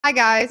Hi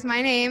guys,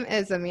 my name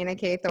is Amina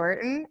K.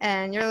 Thornton,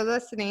 and you're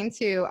listening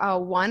to a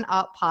One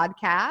Up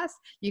podcast.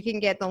 You can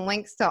get the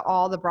links to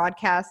all the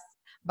broadcasts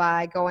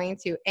by going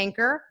to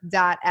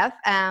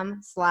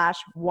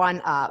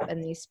anchor.fm/oneup,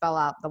 and you spell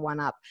out the one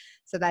up.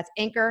 So that's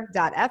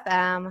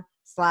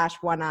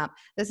anchor.fm/oneup.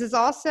 This is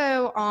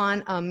also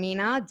on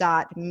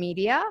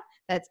amina.media.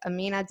 That's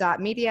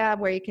amina.media,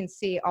 where you can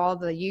see all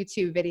the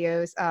YouTube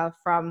videos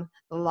from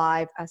the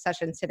live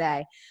session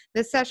today.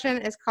 This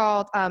session is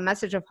called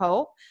Message of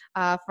Hope,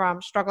 from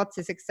Struggle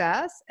to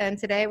Success. And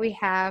today we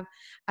have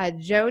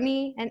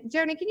Joani. And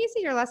Joani, can you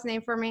say your last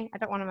name for me? I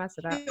don't want to mess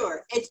it up.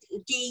 Sure. It's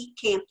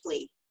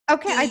Dicampli.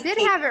 Okay, I did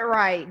have it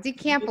right.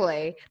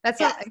 Dicampli. That's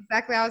Yes. what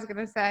exactly I was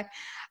going to say.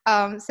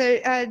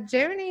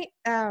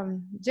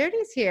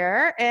 Joni's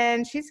here,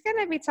 and she's going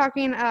to be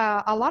talking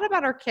a lot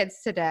about her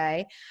kids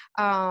today.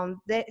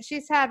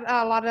 She's had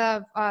a lot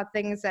of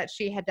things that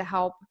she had to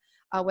help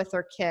with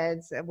her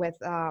kids with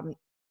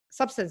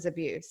substance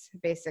abuse,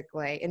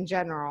 basically, in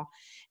general.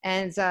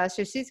 And so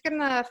she's going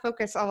to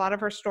focus a lot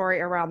of her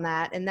story around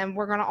that. And then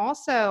we're going to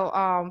also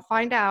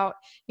find out,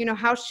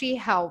 how she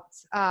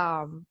helped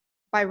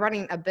by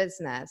running a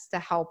business to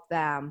help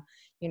them,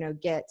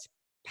 get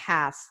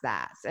past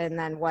that. And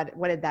then what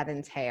did that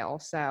entail?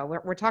 So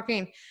we're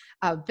talking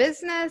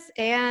business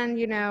and,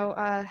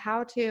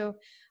 how to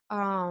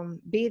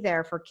be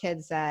there for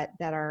kids that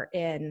are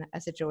in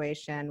a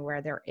situation where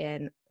they're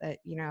in,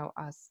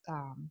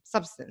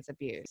 substance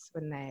abuse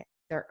when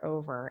they're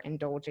over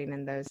indulging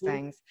in those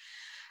things.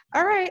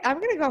 All right, I'm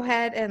going to go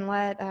ahead and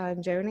let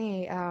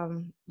Joani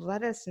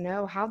let us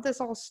know how this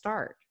all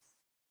start.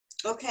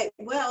 Okay.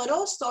 Well, it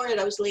all started,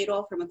 I was laid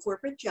off from a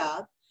corporate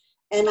job,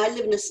 and I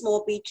live in a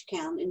small beach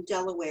town in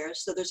Delaware,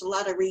 so there's a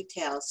lot of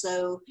retail.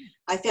 So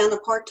I found a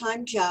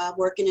part-time job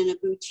working in a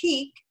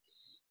boutique,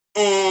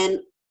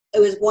 and it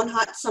was one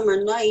hot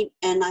summer night,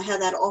 and I had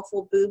that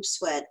awful boob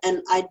sweat.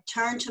 And I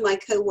turned to my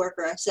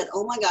coworker. I said,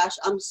 "Oh my gosh,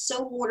 I'm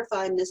so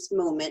mortified in this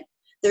moment.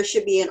 There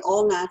should be an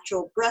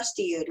all-natural breast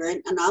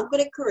deodorant, and I'm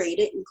going to create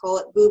it and call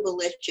it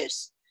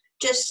Boobaliciouss."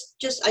 I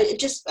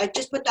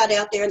just put that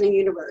out there in the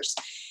universe.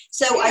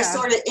 So I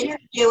started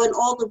interviewing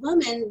all the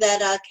women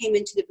that came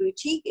into the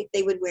boutique if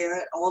they would wear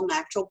an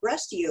all-natural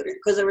breast deodorant,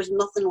 because there was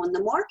nothing on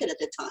the market at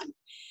the time.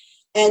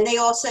 And they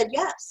all said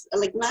yes.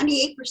 Like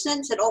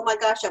 98% said, "Oh my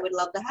gosh, I would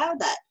love to have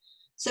that."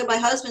 So my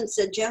husband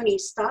said, "Joani,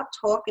 stop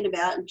talking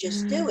about it and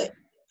just do it."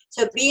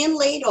 So being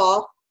laid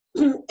off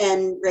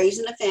and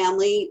raising a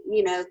family,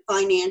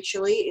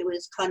 financially, it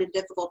was kind of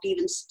difficult to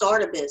even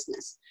start a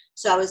business.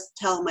 So I was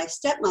telling my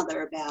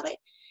stepmother about it,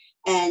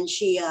 and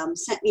she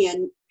sent me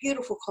a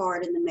beautiful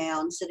card in the mail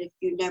and said, "If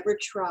you never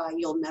try,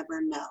 you'll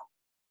never know,"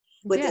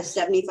 with a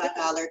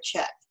 $75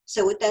 check.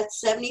 So with that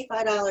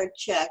 $75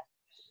 check,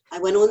 I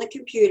went on the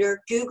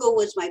computer. Google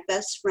was my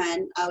best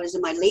friend. I was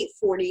in my late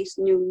 40s,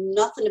 knew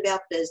nothing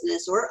about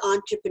business or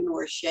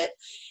entrepreneurship.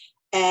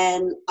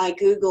 And I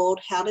Googled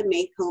how to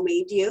make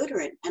homemade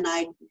deodorant. And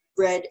I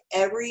read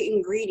every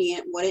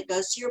ingredient, what it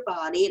does to your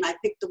body. And I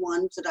picked the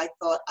ones that I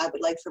thought I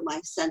would like for my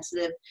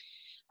sensitive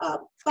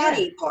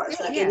body parts,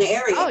 like in the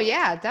area. Oh,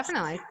 yeah,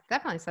 definitely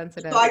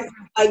sensitive. So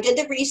I did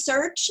the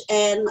research,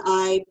 and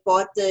I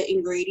bought the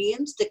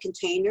ingredients, the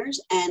containers,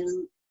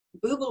 and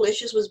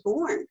Boobaliciouss was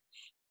born.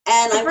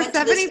 And so for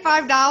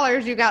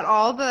 $75, you got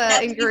all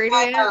the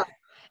ingredients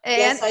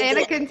and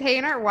a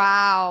container.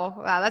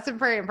 Wow, that's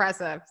pretty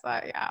impressive. So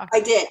yeah, I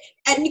did,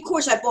 and of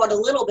course I bought a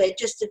little bit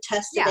just to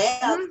test it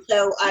out.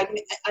 So I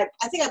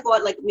think I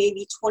bought like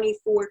maybe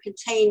 24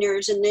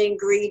 containers and the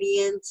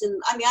ingredients, and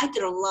I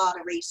did a lot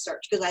of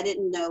research because I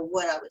didn't know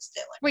what I was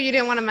doing. Well, you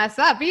didn't want to mess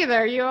up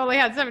either. You only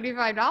had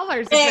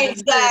 $75.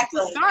 Exactly.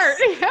 To start.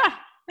 Yeah.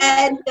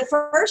 And the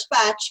first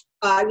batch,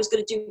 I was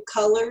going to do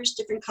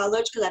different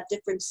colors, because I have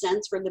different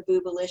scents for the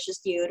Boobaliciouss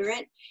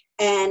deodorant.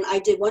 And I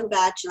did one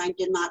batch, and I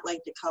did not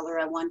like the color.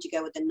 I wanted to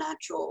go with the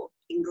natural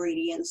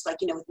ingredients, with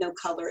no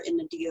color in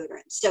the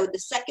deodorant. So the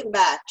second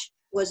batch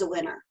was a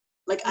winner.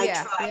 I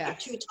tried it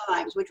 2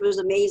 times, which was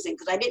amazing,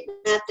 because I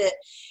didn't have to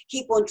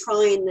keep on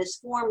trying this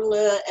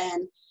formula.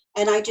 And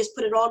I just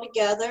put it all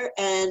together,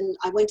 and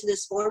I went to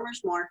this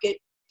farmer's market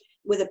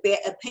with a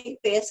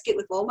pink basket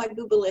with all my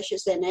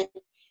Boobaliciouss in it.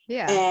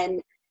 Yeah.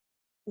 And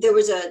there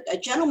was a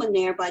gentleman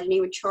there by the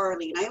name of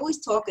Charlie, and I always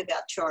talk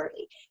about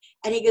Charlie.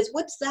 And he goes,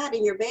 "What's that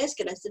in your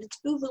basket?" I said, "It's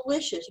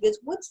Boobaliciouss." He goes,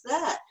 "What's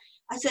that?"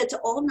 I said, "It's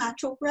all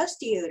natural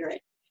breast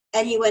deodorant."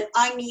 And he went,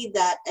 "I need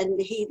that."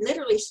 And he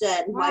literally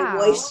said, "My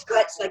wife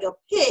sweats like a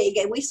pig,"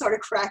 and we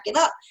started cracking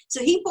up.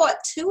 So he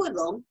bought 2 of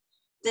them.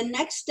 The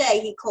next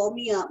day he called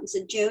me up and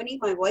said, "Joani,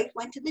 my wife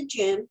went to the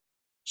gym.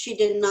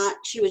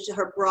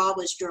 Her bra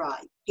was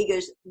dry." He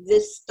goes,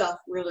 "This stuff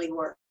really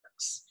works."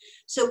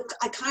 So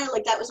I kind of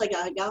that was like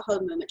a aha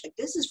moment. Like,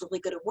 this is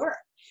really going to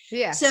work.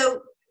 Yeah.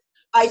 So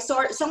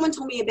someone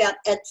told me about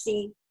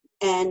Etsy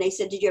And they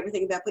said, did you ever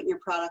think about putting your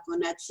product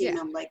on Etsy? Yeah. And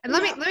I'm like, And no.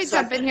 let me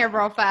jump in here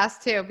real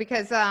fast too,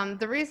 because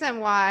the reason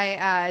why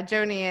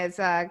Joani is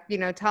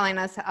telling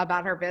us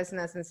about her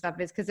business and stuff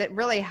is because it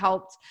really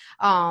helped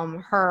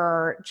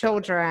her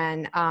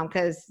children,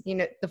 because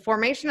the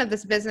formation of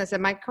this business,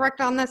 am I correct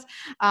on this?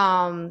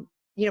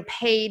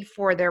 Paid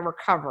for their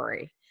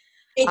recovery.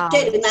 It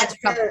did, and that's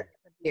where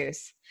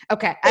abuse.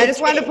 Okay, I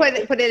just wanted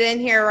to put it in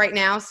here right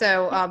now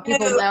so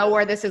people know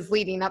where this is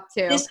leading up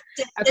to.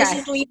 This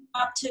is leading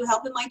up to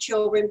helping my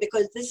children,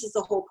 because this is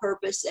the whole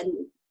purpose, and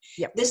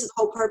this is the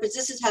whole purpose.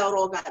 This is how it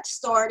all got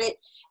started,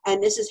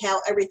 and this is how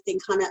everything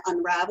kind of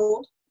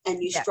unraveled. And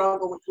you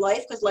struggle with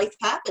life, because life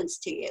happens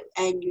to you,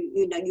 and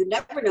you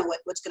never know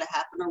what's going to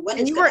happen or when.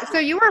 And it's so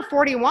you were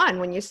 41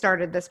 when you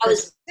started this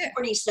business. I was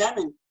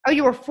 47. Oh,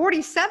 you were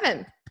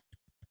 47.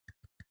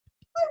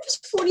 I was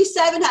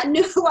 47. I had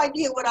no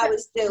idea what I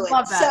was doing.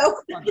 Love that.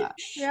 Love that.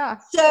 Yeah.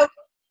 So,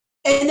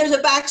 and there's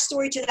a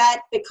backstory to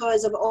that,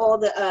 because of all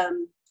the,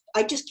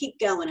 I just keep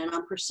going, and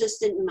I'm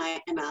persistent,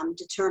 and I'm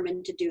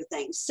determined to do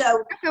things.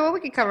 So, okay, well, we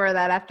can cover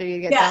that after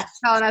you get done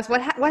telling us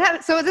what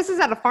happened. So this is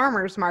at a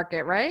farmer's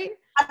market, right?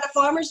 At the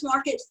farmer's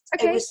market,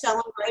 it was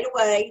selling right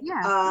away.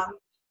 Yeah.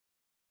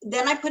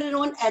 Then I put it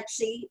on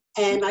Etsy,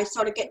 and I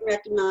started getting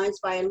recognized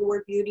by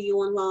Allure Beauty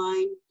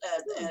online,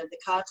 the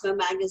Cosmo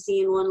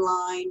magazine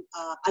online.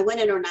 I went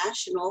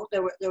international.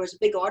 There was a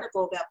big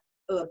article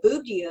about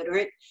boob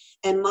deodorant,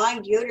 and my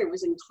deodorant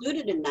was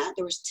included in that.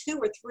 There was 2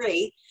 or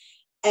 3,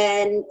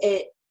 and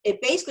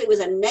it basically was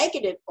a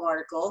negative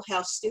article.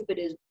 How stupid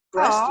is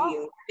breast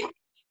deodorant?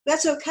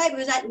 That's okay,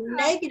 because that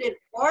negative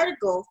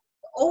article,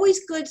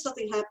 always good,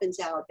 something happens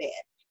out of bad.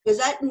 Because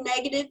that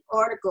negative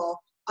article,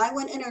 I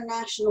went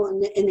international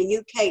in the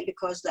UK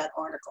because of that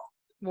article.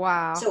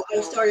 Wow. So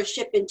I started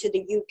shipping to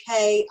the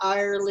UK,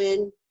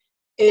 Ireland,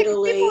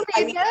 Italy.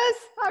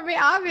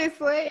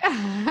 Obviously.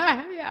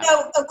 Yeah.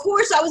 So, of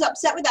course, I was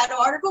upset with that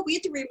article. We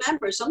have to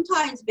remember,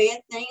 sometimes bad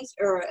things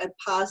are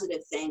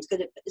positive things,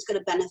 because it's going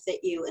to benefit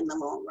you in the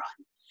long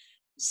run.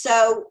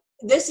 So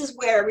this is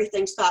where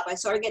everything stopped. I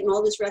started getting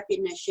all this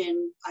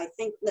recognition. I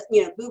think that,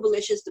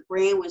 Boobaliciouss, the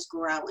brand, was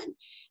growing.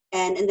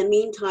 And in the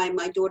meantime,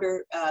 my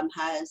daughter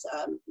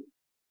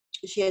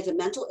she has a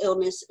mental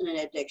illness and an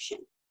addiction.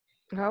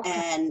 Okay.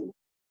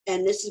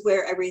 And this is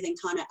where everything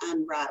kind of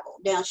unraveled.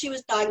 Now, she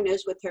was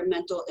diagnosed with her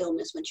mental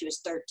illness when she was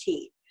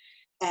 13.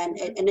 And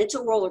it's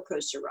a roller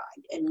coaster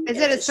ride. And is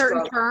it a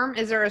certain term?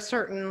 Is there a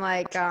certain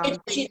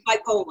she's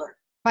bipolar.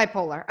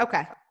 Bipolar.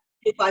 Okay.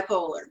 She's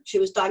bipolar. She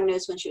was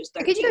diagnosed when she was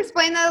 13. Could you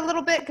explain that a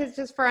little bit? Because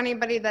just for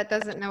anybody that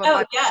doesn't know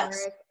what bipolar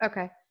is.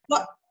 Okay.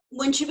 Well,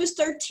 when she was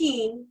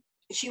 13,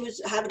 she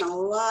was having a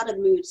lot of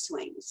mood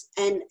swings,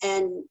 and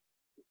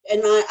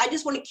I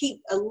just want to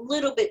keep a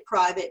little bit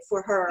private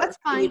for her. That's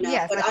fine.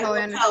 Yes, but I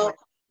don't know.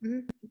 Mm-hmm.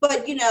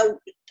 But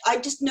I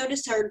just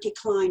noticed her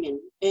declining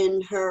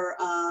in her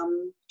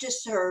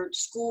just her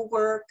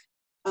schoolwork,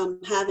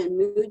 having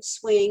mood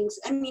swings.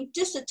 I mean,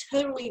 just a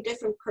totally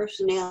different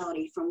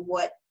personality from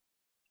what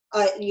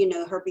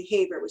her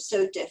behavior was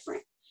so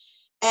different.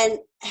 And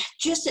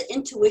just the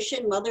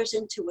intuition, mother's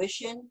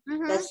intuition,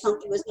 that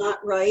something was not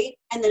right.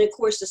 And then, of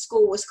course, the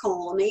school was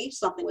calling me,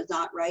 something was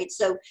not right.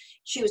 So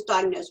she was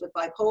diagnosed with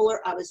bipolar.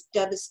 I was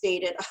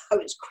devastated. I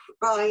was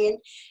crying.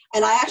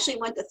 And I actually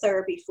went to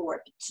therapy for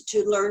it,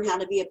 to learn how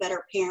to be a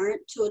better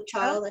parent to a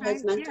child that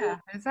has mental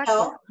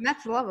health.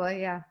 That's lovely,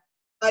 yeah.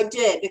 I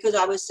did, because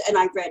I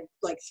read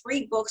like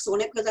 3 books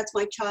on it, because that's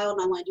my child,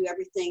 and I want to do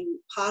everything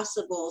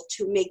possible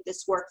to make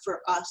this work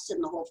for us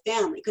and the whole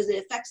family, because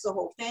it affects the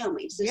whole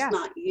family. It's just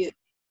not you.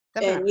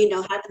 Definitely.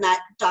 And, having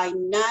that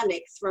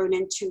dynamic thrown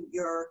into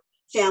your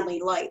family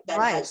life that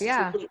has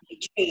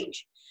completely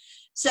changed.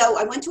 So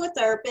I went to a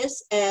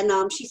therapist, and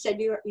she said,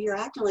 you're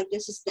acting like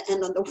this is the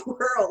end of the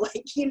world.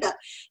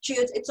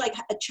 It's like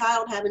a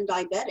child having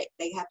diabetic.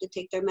 They have to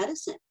take their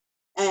medicine.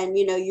 And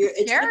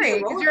it's scary,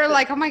 because you're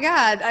like, oh my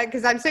God,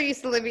 because I'm so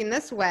used to living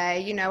this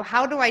way.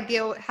 How do I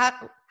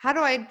how do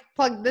I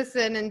plug this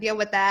in and deal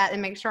with that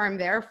and make sure I'm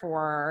there for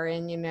her,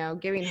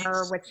 and giving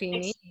her what she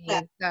needs.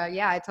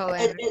 Yeah, I totally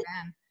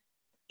understand.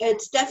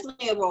 It's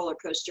definitely a roller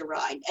coaster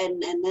ride,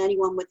 and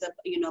anyone with a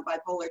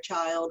bipolar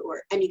child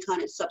or any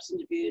kind of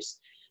substance abuse,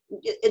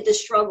 the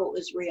struggle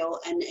is real,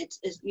 and it's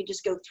you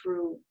just go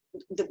through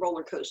the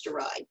roller coaster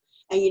ride.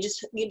 And you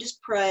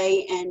just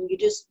pray, and you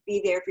just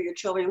be there for your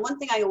children. And one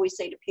thing I always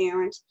say to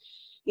parents,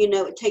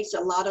 it takes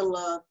a lot of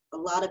love, a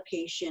lot of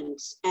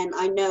patience. And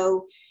I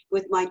know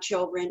with my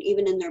children,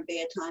 even in their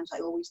bad times,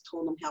 I always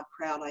told them how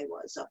proud I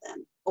was of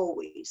them,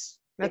 always.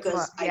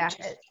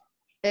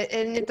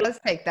 And it does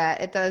take that.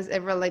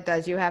 It really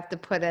does. You have to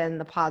put in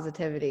the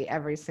positivity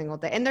every single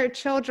day. And they're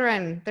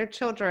children. They're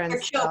children.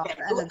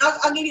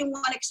 I'll give you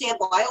one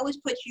example. I always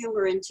put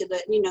humor into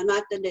the,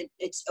 not that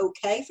it's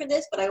okay for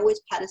this, but I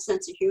always had a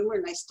sense of humor,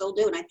 and I still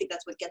do. And I think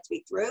that's what gets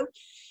me through.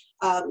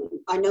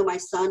 I know my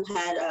son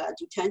had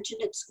detention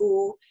at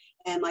school,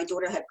 and my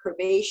daughter had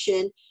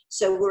probation.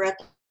 So we're at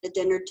the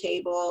dinner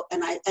table,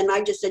 and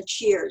I just said,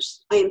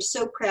 cheers. I am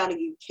so proud of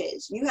you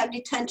kids. You had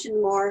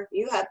detention more.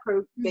 You had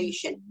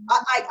probation.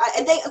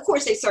 And they, of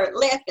course, they started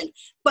laughing,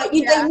 but they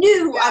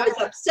knew I was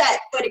upset,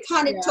 but it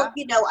kind of took,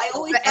 I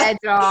always the edge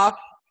off.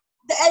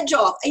 The edge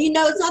off. And,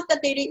 it's not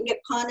that they didn't get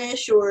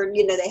punished or,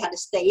 they had to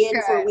stay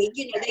in for a week.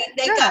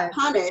 They got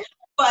punished,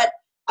 but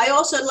I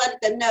also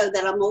let them know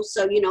that I'm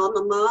also, I'm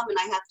a mom and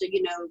I have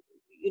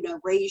to,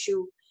 raise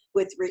you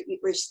with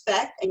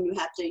respect, and you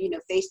have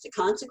to, face the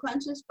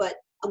consequences, but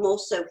I'm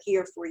also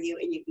here for you,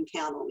 and you can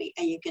count on me,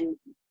 and you can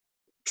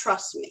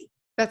trust me.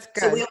 That's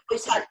good. So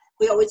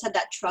we always had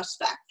that trust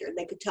factor.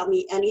 They could tell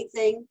me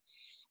anything,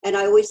 and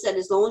I always said,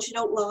 as long as you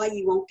don't lie,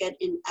 you won't get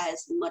in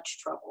as much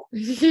trouble.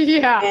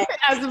 Yeah,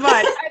 as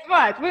much.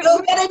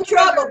 You'll get in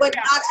trouble, but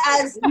not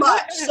as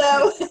much.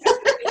 So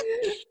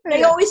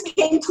they always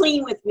came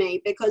clean with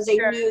me because they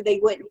knew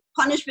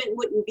punishment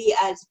wouldn't be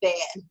as bad.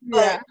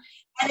 But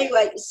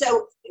anyway,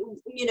 so,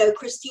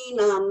 Christine,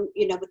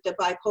 with the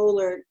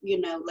bipolar,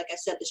 like I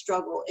said, the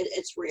struggle,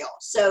 it's real.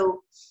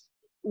 So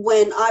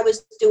when I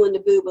was doing the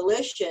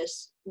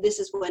Boobaliciouss, this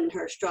is when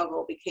her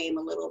struggle became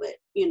a little bit,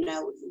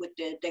 with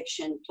the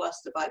addiction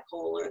plus the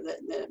bipolar,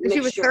 the mixture. She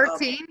was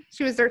 13?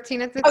 She was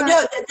 13 at the time? Oh,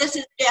 no, this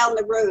is down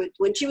the road.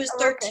 When she was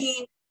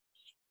 13,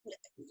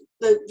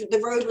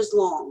 the road was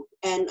long.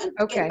 And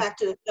getting back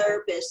to the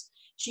therapist,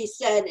 she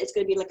said it's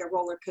going to be like a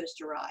roller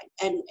coaster ride.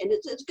 And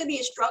it's going to be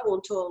a struggle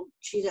until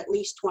she's at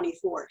least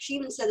 24. She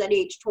even said at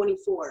age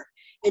 24.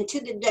 And to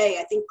the day,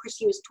 I think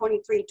Christine was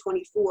 23,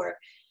 24,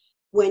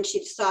 when she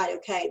decided,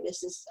 okay,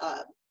 this is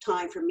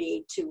time for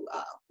me to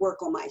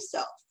work on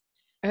myself.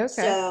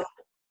 Okay.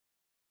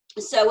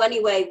 So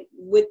anyway,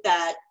 with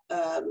that,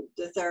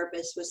 the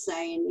therapist was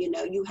saying,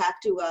 you have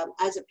to,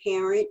 as a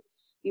parent,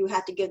 you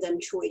have to give them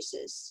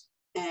choices.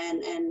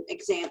 And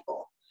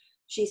example,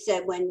 she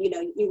said, when,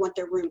 you want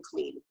their room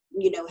clean,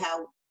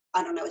 how,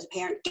 I don't know, as a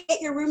parent,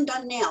 get your room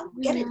done now.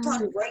 Get it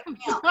done right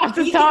now. I'm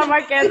just telling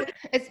my kids,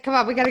 come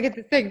on, we got to get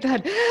this thing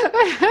done.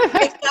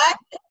 Exactly.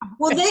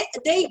 Well,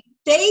 they,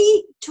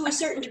 to a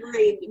certain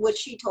degree, what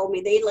she told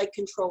me, they like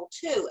control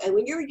too. And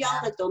when you're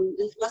yelling at them,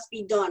 this must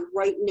be done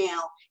right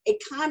now. It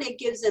kind of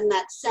gives them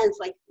that sense,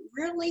 like,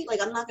 really?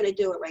 Like, I'm not going to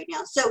do it right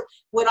now. So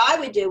what I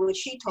would do was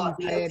she taught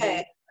me,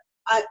 okay,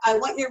 I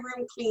want your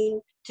room clean.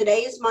 Today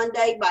is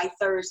Monday, by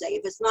Thursday.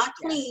 If it's not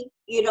clean,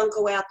 you don't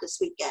go out this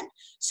weekend.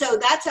 So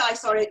that's how I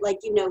started, like,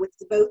 with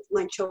both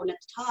my children at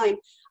the time.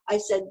 I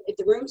said, if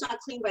the room's not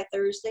clean by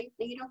Thursday,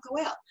 then you don't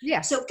go out.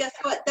 Yeah. So guess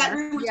what? That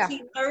room was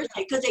clean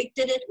Thursday because they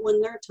did it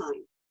on their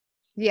time.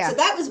 Yeah. So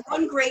that was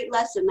one great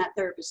lesson that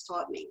therapist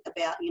taught me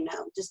about,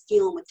 just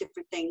dealing with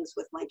different things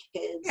with my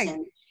kids.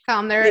 And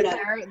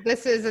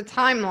this is a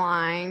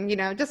timeline,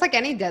 just like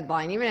any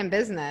deadline, even in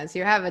business,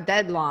 you have a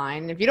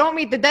deadline. If you don't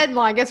meet the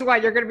deadline, guess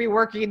what? You're going to be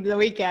working the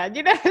weekend,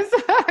 so,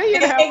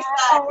 exactly,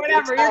 or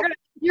whatever. Exactly.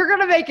 You're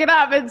going to make it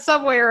up in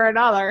some way or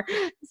another.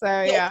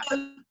 So,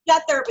 So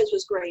that therapist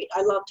was great.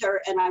 I loved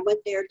her. And I went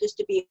there just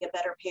to be a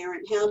better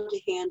parent, how to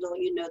handle,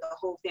 the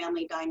whole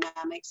family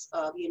dynamics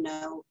of,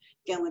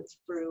 going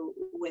through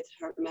with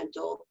her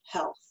mental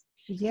health.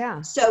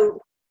 Yeah.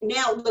 So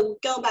now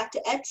going back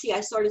to Etsy, I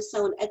started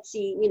selling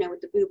Etsy,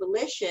 with the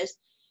Boobaliciouss.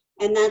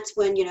 And that's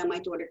when, my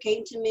daughter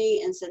came to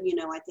me and said,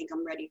 I think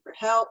I'm ready for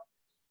help.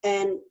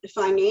 And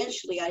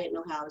financially, I didn't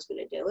know how I was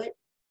going to do it.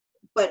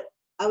 But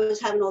I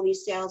was having all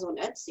these sales on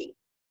Etsy.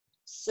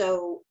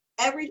 So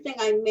everything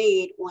I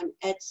made on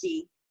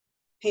Etsy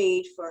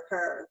paid for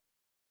her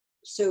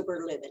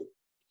sober living.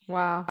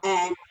 Wow.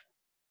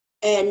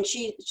 And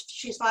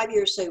she's 5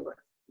 years sober,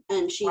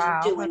 and she's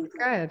doing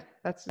good.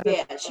 That's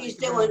she's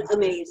doing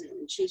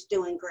amazing. She's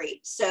doing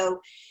great.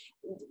 So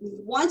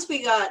once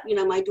we got,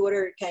 my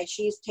daughter, okay,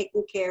 she's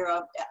taken care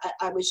of.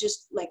 I was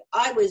just like,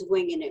 I was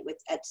winging it with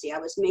Etsy. I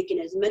was making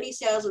as many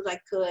sales as I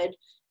could.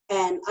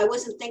 And I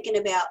wasn't thinking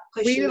about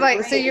pushing.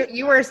 So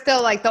you were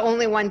still like the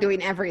only one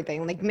doing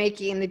everything, like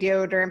making the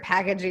deodorant,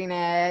 packaging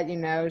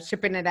it,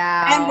 shipping it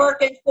out. And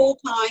working full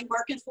time.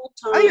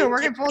 Oh, you were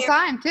working full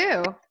time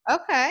too.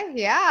 Okay,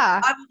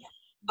 yeah.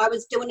 I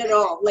was doing it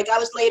all. Like, I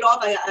was laid off.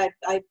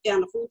 I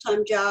found a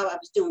full-time job. I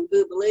was doing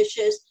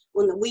Boobaliciouss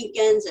on the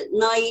weekends at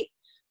night.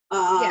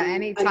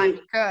 Anytime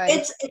you could.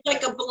 It's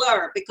like a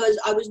blur because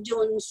I was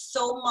doing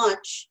so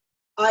much.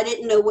 I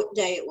didn't know what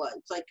day it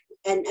was. Like,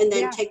 and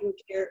then taking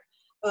care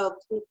of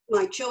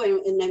my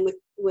children, and then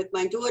with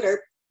my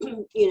daughter,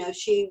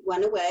 she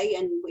went away,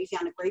 and we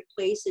found a great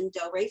place in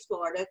Delray,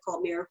 Florida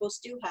called Miracles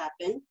Do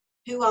Happen,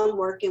 who I'm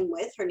working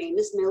with. Her name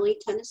is Millie,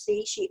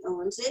 Tennessee. She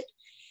owns it.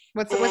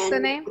 What's the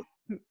name?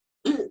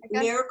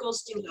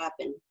 Miracles Do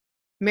Happen.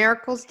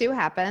 Miracles Do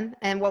Happen.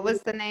 And what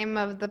was the name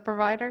of the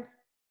provider?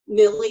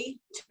 Millie,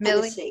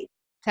 Tennessee.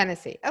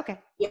 Tennessee. Okay.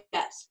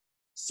 Yes.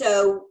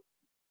 So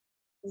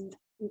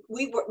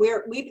we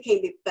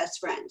became best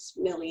friends,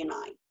 Millie and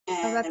I.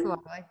 And, that's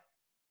lovely.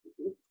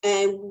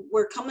 And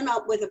we're coming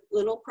up with a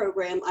little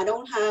program. I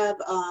don't have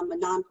a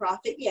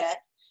nonprofit yet,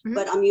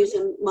 but I'm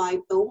using my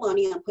own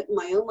money. I'm putting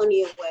my own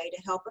money away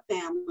to help a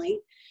family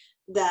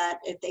that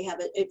if they have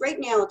it, right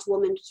now it's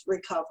women's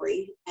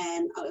recovery,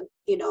 and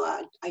you know,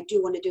 I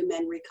do want to do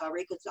men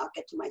recovery because I'll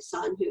get to my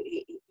son who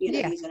you know,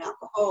 Yeah. he's an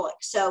alcoholic.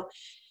 So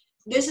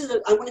this is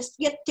I want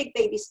to take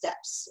baby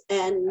steps,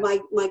 and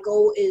my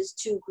goal is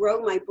to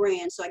grow my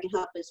brand so I can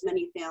help as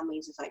many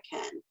families as I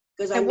can,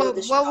 because I And know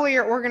what will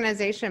your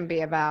organization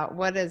be about?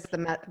 What is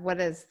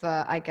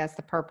the I guess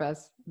the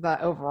purpose,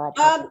 the overall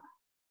purpose?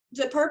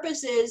 The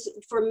purpose is,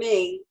 for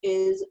me,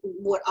 is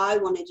what I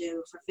want to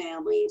do for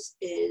families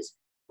is,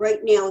 right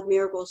now, if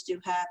miracles do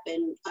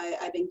happen,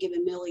 I've been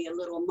giving Millie a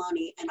little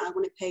money, and I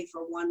want to pay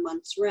for 1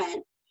 month's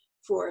rent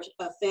for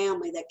a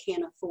family that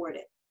can't afford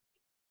it.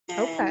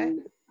 Okay.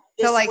 And To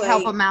this like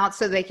help way, them out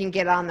so they can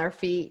get on their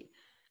feet.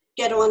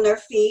 get on their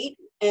feet.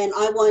 And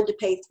I wanted to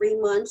pay 3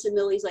 months, and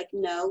Millie's like,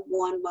 no,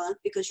 1 month,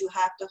 because you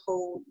have to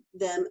hold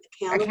them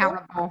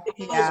accountable.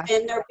 Because Yeah.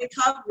 in their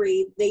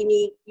recovery, they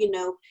need, you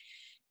know,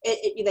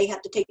 they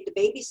have to take the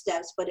baby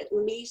steps, but at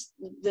least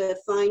the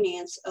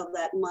finance of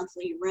that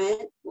monthly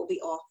rent will be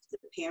off the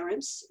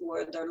parents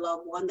or their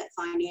loved one that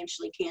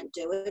financially can't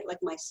do it,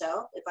 like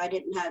myself. If I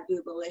didn't have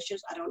Boobaliciouss,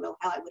 I don't know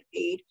how I would have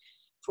paid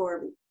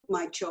for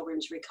my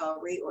children's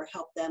recovery or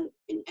help them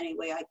in any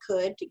way I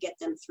could to get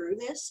them through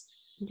this.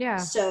 Yeah.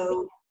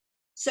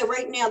 So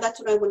right now, that's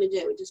what I want to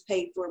do. Just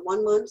pay for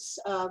 1 month's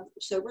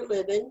sober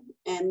living,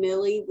 and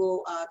Millie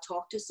will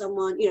talk to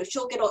someone. You know,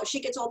 she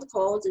gets all the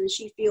calls, and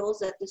she feels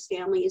that this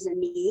family is in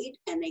need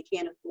and they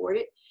can't afford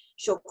it.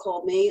 She'll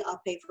call me.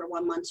 I'll pay for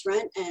 1 month's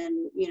rent,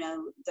 and you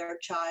know, their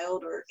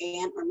child or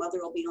aunt or mother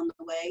will be on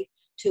the way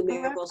to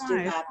miracles to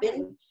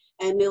happen.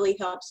 And Millie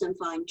helps them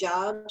find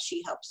jobs.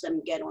 She helps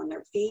them get on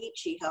their feet.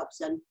 She helps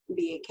them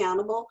be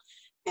accountable,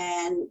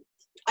 and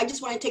I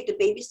just want to take the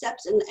baby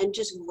steps and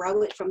just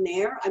grow it from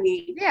there. I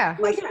mean,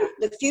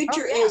 the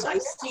future is, I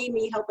see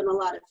me helping a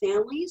lot of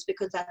families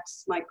because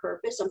that's my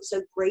purpose. I'm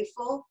so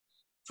grateful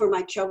for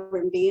my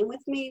children being with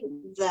me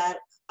that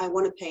I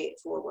want to pay it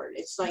forward.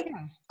 It's like,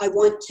 I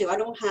want to. I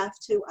don't have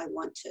to. I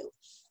want to.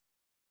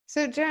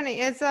 So Joani,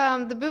 is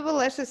the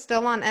Boobaliciouss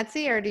still on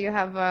Etsy, or do you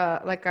have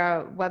a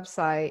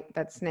website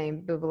that's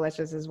named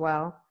Boobaliciouss as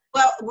well?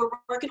 Well, we're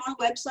working on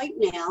a website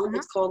now.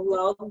 It's called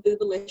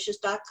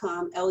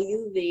loveboobalicious.com,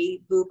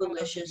 L-U-V,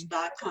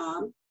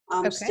 boobalicious.com.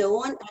 I'm still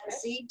on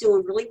Etsy,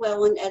 doing really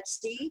well on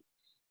Etsy.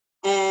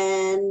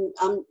 And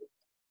I'm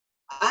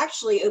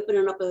actually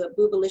opening up a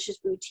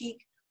Boobaliciouss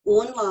boutique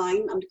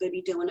online. I'm going to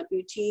be doing a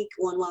boutique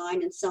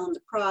online and selling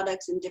the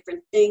products and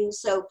different things.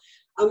 So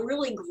I'm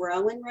really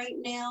growing right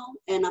now,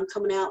 and I'm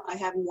coming out. I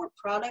have more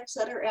products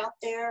that are out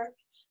there.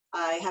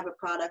 I have a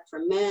product for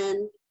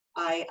men.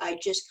 I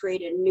just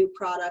created a new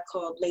product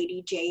called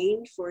Lady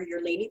Jane for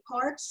your lady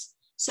parts.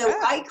 So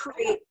I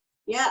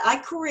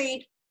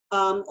create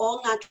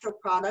all natural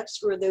products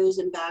for those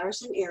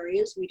embarrassing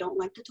areas we don't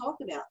like to talk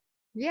about.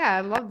 Yeah,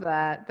 I love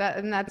that.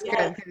 And that's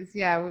good because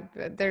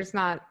there's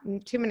not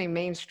too many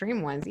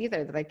mainstream ones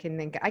either that I can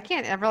think. I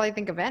can't really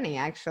think of any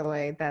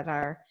actually that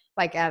are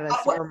like at a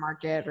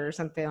supermarket or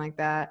something like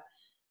that.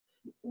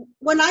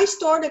 When I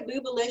started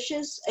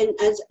Boobaliciouss,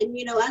 and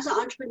you know, as an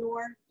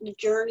entrepreneur, the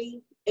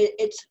journey,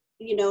 it's,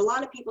 you know, a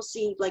lot of people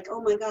see like,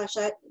 oh my gosh,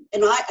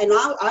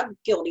 I'm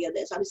guilty of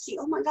this. I would see,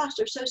 oh my gosh,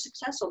 they're so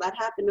successful. That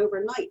happened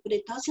overnight, but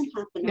it doesn't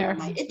happen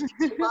overnight. It takes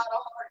a lot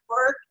of hard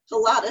work, a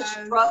lot of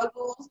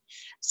struggles.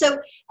 So,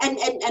 and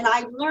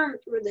I learned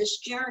through this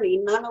journey,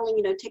 not only,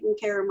 you know, taking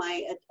care of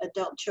my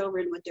adult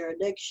children with their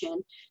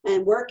addiction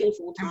and working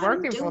full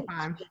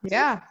time.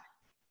 Yeah.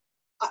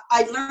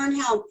 I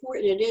learned how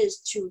important it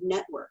is to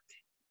network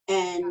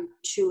and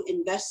to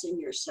invest in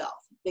yourself,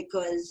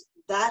 because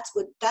that's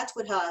what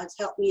has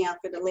helped me out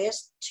for the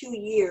last 2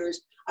 years.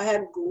 I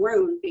have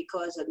grown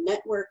because of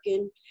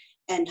networking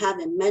and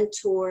having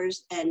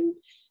mentors, and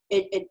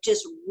it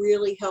just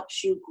really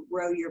helps you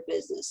grow your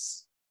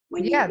business.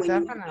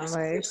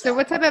 Definitely. So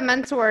what type of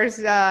mentors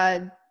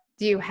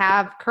do you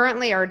have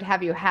currently, or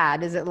have you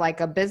had? Is it like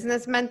a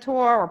business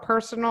mentor or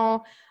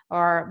personal,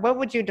 or what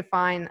would you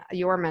define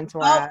your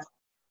mentor as?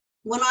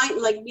 When I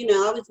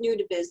was new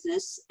to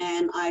business,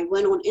 and I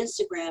went on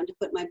Instagram to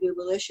put my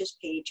Boobaliciouss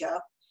page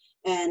up,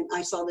 and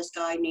I saw this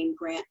guy named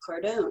Grant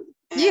Cardone.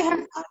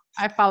 And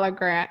I follow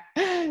Grant.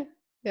 And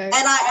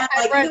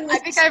I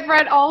think I've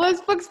read all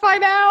his books by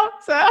now.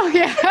 So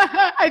yeah,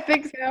 I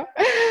think so.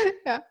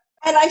 Yeah.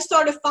 And I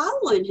started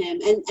following him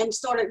and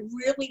started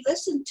really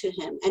listening to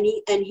him. And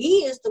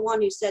he is the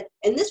one who said,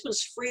 and this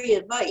was free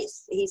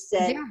advice. He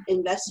said,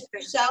 invest in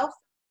yourself,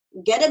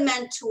 get a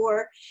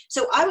mentor.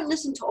 So I would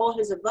listen to all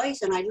his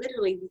advice, and I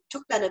literally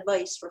took that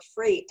advice for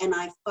free, and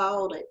I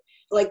followed it.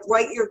 Like,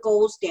 write your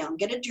goals down,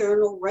 get a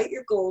journal, write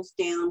your goals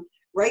down,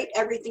 write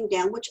everything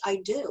down, which I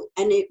do.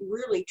 And it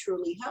really,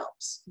 truly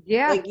helps.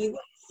 Yeah. Like, you would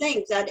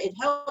think that it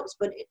helps,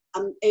 but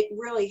it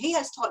really, he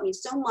has taught me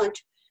so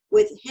much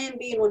with him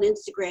being on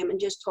Instagram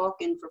and just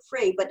talking for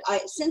free. But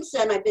since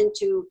then, I've been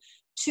to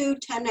 2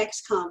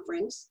 10X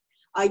conference.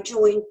 I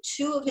joined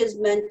 2 of his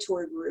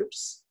mentor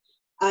groups.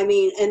 I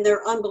mean, and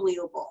they're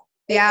unbelievable.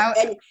 Yeah.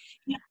 And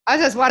I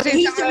was just watching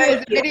he's some of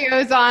his the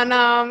videos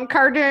on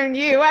Cartoon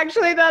You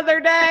actually the other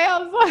day. I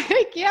was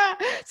like, yeah,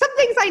 some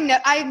things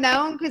I've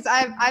known because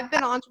I've been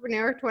an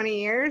entrepreneur 20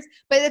 years,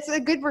 but it's a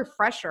good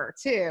refresher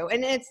too.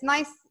 And it's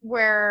nice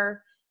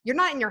where you're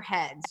not in your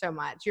head so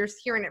much. You're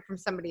hearing it from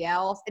somebody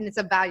else, and it's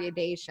a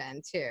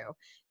validation too,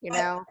 you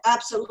know?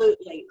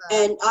 Absolutely.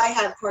 And I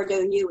have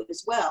Cardoon You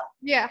as well.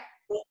 Yeah.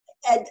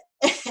 And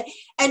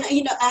and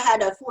you know, I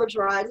had a Forbes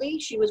Riley.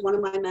 She was one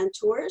of my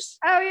mentors.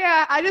 Oh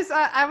yeah, I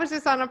was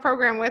just on a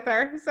program with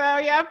her, so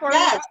yeah.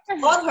 Yes,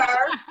 love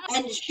her,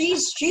 and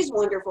she's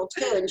wonderful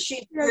too, and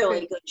she's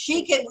really good.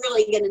 She can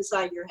really get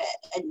inside your head,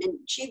 and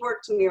she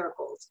works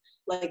miracles.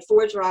 Like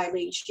Forbes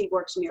Riley, she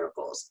works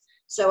miracles.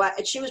 So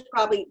she was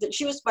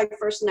my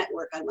first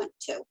network I went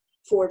to,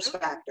 Forbes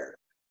Factor.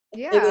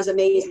 Yeah, it was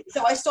amazing.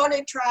 So I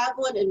started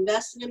traveling,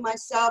 investing in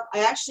myself.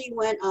 I actually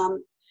went.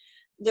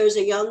 There's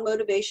a young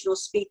motivational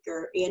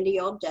speaker, Andy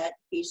Aldette.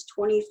 He's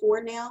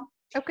 24 now.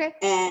 Okay.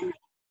 And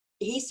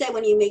he said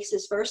when he makes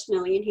his first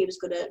million, he was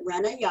going to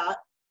rent a yacht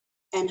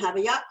and have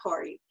a yacht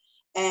party.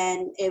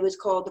 And it was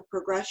called the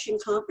Progression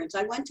Conference.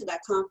 I went to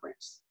that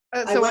conference.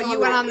 So when you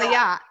went on the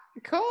yacht.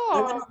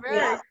 Cool.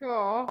 Very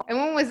cool. And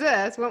when was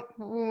this?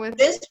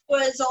 This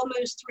was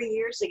almost 3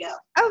 years ago.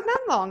 Oh, not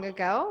long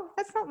ago.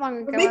 That's not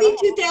long ago. Maybe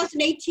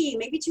 2018.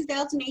 Maybe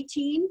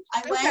 2018.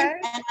 I went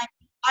and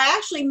I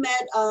actually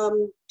met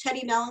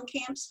Teddy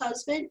Mellencamp's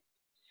husband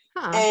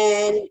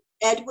and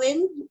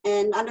Edwin,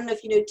 and I don't know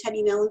if you know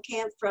Teddy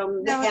Mellencamp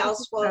from The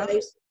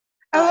Housewives.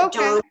 Oh,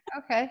 okay.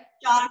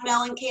 John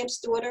Mellencamp's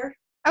daughter.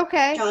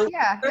 Okay.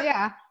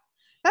 Yeah.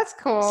 That's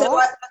cool. So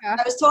I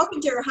was talking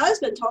to her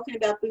husband, talking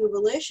about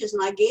Boobaliciouss,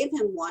 and I gave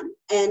him one.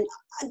 And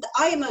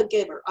I am a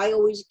giver. I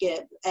always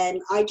give. And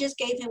I just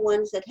gave him one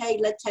and said, hey,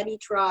 let Teddy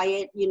try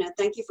it. You know,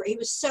 thank you he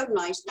was so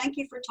nice. Thank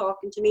you for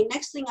talking to me.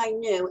 Next thing I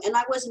knew, and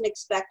I wasn't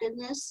expecting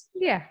this.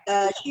 Yeah.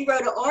 She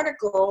wrote an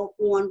article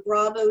on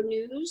Bravo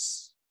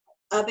News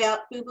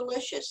about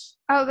Boobaliciouss.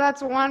 Oh,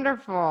 that's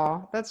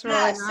wonderful. That's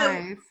really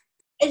nice.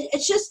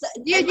 It's just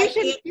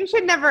you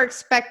should never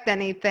expect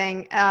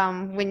anything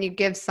when you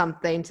give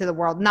something to the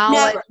world.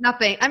 Knowledge,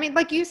 nothing. I mean,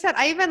 like you said,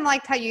 I even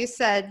liked how you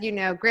said, you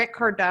know, Grant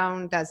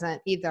Cardone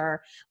doesn't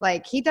either.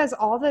 Like he does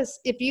all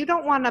this. If you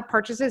don't want to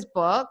purchase his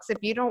books, if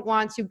you don't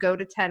want to go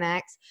to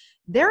 10X,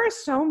 there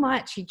is so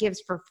much he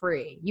gives for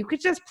free. You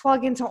could just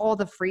plug into all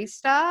the free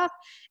stuff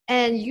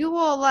and you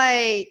will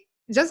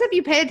just if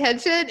you pay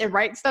attention and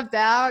write stuff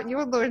down, you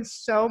will learn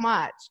so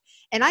much.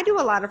 And I do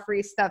a lot of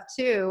free stuff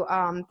too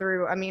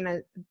through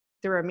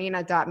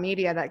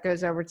Amina.media that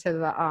goes over to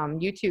the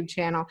YouTube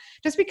channel,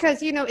 just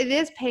because, you know, it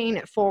is paying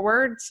it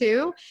forward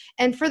too.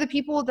 And for the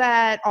people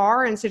that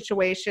are in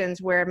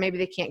situations where maybe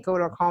they can't go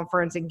to a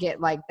conference and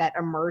get like that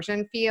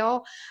immersion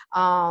feel,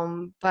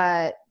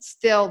 but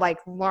still like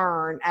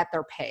learn at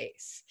their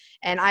pace.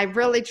 And I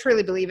really,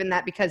 truly believe in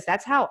that because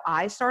that's how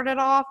I started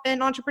off in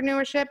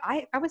entrepreneurship.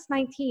 I was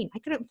 19. I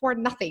couldn't afford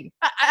nothing.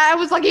 I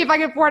was lucky if I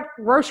could afford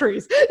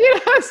groceries, you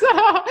know,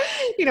 so,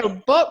 you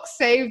know, books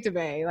saved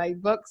me.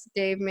 Like books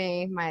gave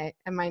me my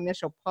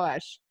initial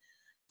push.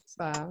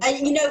 So.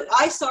 And, you know,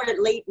 I started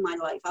late in my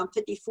life. I'm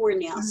 54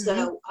 now. Mm-hmm.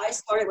 So I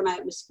started when I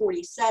was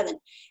 47.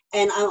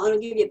 And I want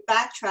to give you a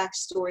backtrack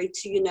story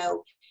to, you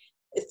know,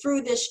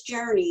 through this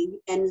journey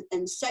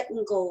and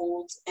setting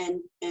goals and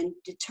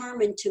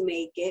determined to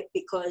make it,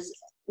 because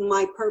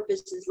my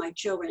purpose is my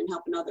children and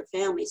helping other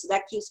families. So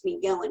that keeps me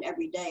going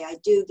every day. I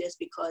do this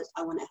because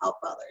I want to help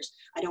others.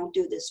 I don't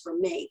do this for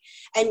me.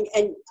 And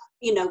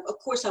you know, of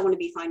course I want to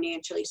be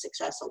financially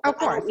successful. Of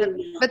course.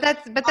 But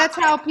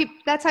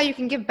that's how you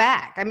can give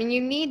back. I mean, you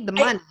need the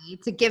money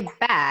to give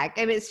back.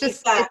 I mean, it's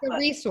just it's a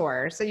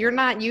resource. So you're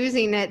not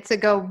using it to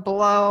go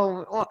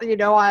blow, you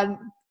know, on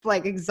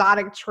like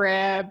exotic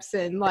trips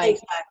and like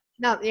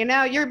no, you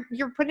know, you're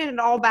putting it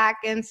all back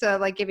into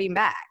like giving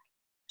back.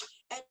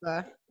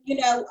 And, you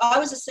know, I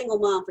was a single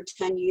mom for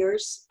 10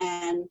 years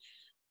and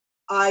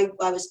I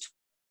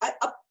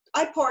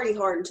partied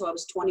hard until I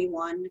was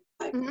 21.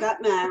 I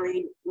got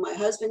married. My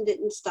husband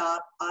didn't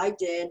stop. I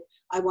did.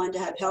 I wanted to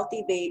have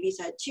healthy babies.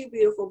 I had 2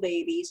 beautiful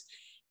babies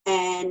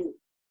and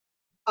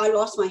I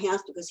lost my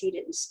house because he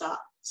didn't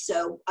stop.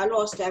 So I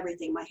lost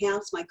everything, my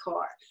house, my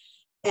car.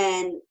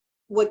 And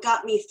what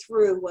got me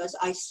through was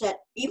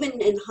even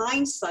in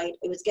hindsight,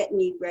 it was getting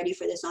me ready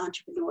for this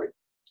entrepreneur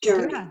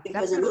journey. Yeah,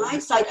 because in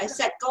hindsight, I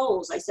set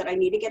goals. I said, I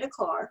need to get a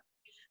car,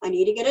 I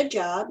need to get a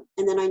job,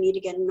 and then I need to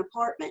get an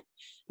apartment.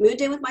 Moved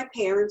in with my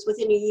parents.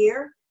 Within a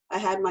year, I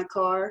had my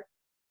car.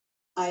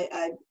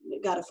 I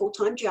got a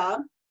full-time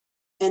job,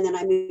 and then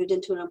I moved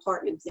into an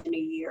apartment within a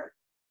year.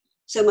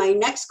 So my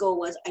next goal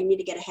was I need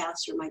to get a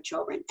house for my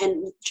children.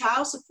 And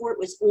child support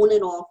was on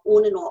and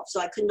off. So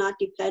I could not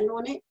depend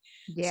on it.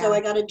 Yeah. So I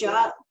got a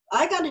job.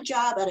 I got a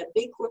job at a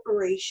big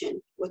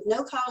corporation with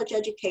no college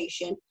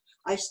education.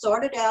 I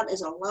started out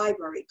as a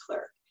library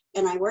clerk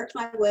and I worked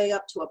my way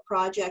up to a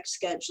project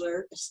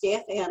scheduler, a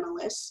staff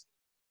analyst,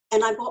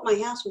 and I bought my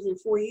house within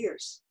 4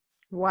 years.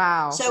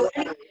 Wow. So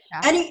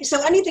Yeah.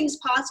 So anything's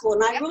possible.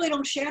 And I really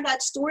don't share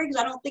that story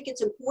because I don't think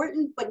it's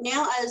important. But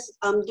now as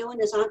I'm doing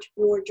this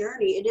entrepreneur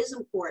journey, it is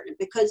important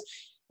because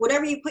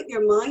whatever you put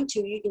your mind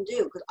to, you can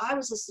do. Because I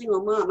was a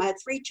single mom. I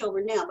have 3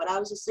 children now, but I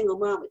was a single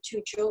mom with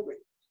 2 children.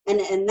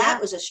 And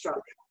that was a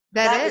struggle.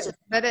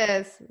 That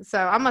is. So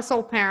I'm a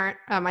sole parent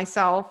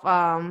myself.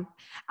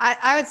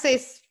 I would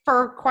say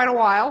for quite a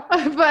while,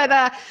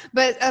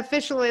 but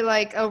officially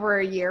like over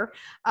a year.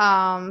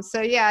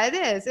 So yeah, it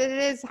is. It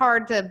is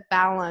hard to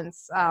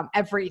balance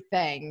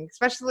everything,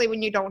 especially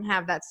when you don't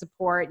have that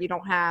support. You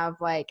don't have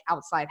like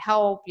outside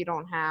help. You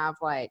don't have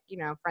like,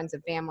 friends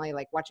and family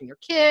like watching your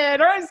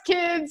kid or his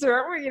kids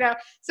or,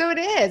 so it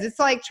is. It's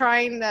like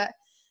trying to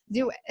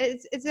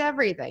it's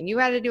everything. You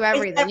got to do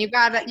everything. You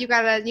gotta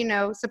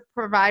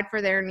provide for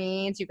their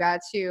needs. You got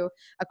to,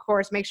 of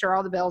course, make sure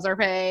all the bills are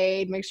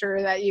paid, make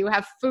sure that you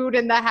have food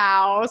in the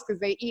house because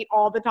they eat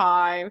all the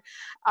time.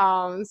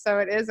 So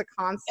it is a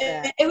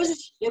constant. It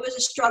was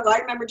a struggle. I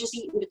remember just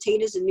eating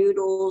potatoes and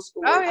noodles.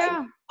 Oh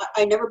yeah.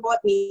 I never bought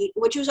meat,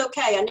 which was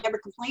okay. I never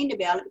complained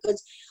about it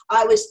because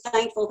I was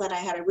thankful that I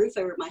had a roof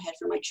over my head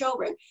for my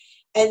children.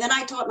 And then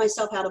I taught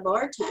myself how to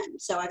bartend.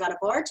 So I got a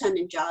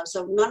bartending job.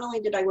 So not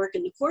only did I work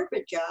in the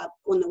corporate job,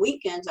 on the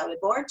weekends I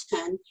would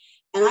bartend,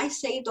 and I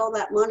saved all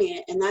that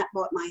money and that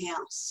bought my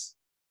house.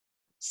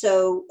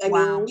 So, I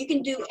mean, you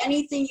can do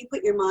anything you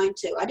put your mind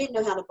to. I didn't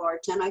know how to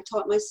bartend. I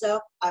taught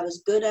myself. I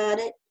was good at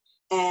it,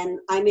 and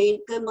I made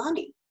good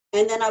money.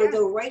 And then I would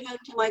go right home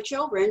to my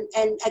children.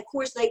 And, of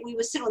course, we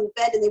would sit on the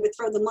bed and they would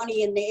throw the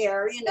money in the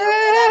air,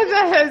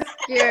 That's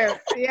cute.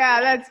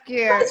 Yeah, that's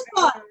cute. That's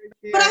fun.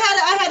 But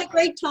I had a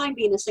great time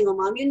being a single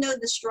mom.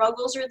 The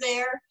struggles are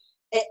there.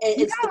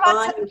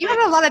 You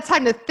had a lot of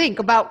time to think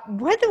about,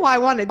 what do I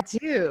want to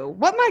do?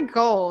 What are my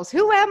goals?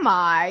 Who am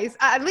I?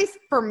 At least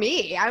for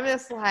me, I'm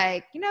just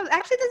like,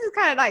 actually this is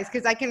kind of nice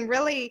because I can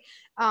really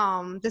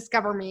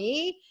discover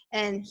me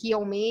and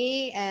heal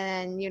me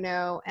and,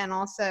 and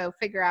also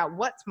figure out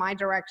what's my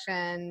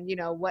direction,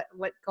 what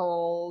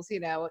goals,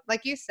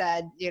 like you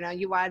said,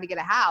 you wanted to get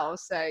a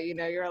house. So,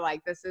 you're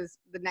like, this is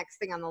the next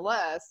thing on the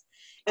list.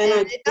 And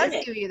it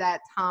does give you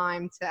that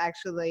time to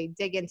actually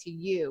dig into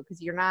you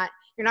because you're not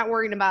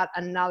worried about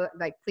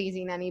like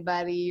pleasing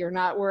anybody. You're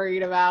not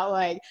worried about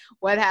like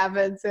what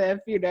happens if,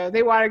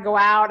 they want to go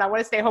out. I want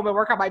to stay home and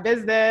work on my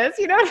business.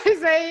 You know what I'm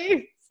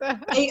saying? So.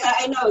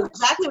 I know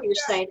exactly what you're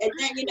saying. And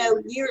then,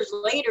 years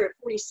later at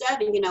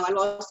 47, I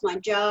lost my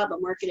job.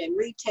 I'm working in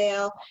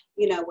retail,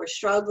 we're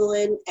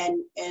struggling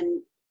and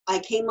I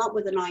came up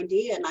with an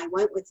idea and I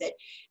went with it.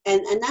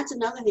 And that's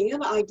another thing. You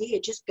have an idea,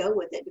 just go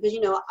with it. Because,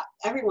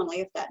 everyone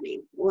laughed at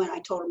me when I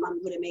told them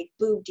I'm going to make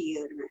boob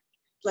deodorant.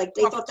 Like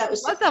they thought that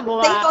was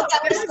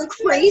the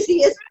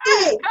craziest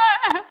thing.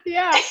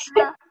 Yeah.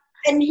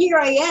 And here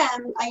I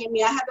am. I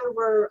have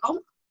over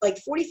like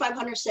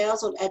 4,500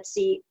 sales on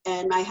Etsy,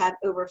 and I have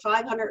over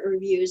 500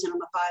 reviews, and I'm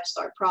a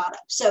 5-star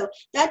product. So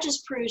that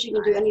just proves you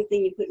can do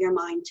anything you put your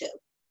mind to.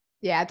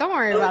 Yeah, don't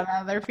worry about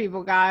other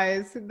people,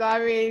 guys. I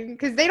mean,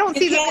 because they don't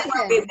see the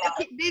vision.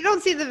 They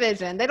don't see the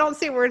vision. They don't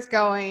see where it's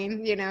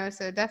going.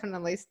 So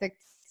definitely stick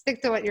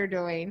to what you're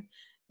doing.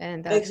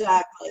 And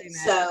exactly.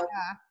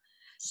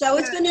 So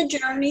it's been a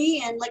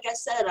journey, and like I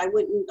said, I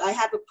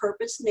have a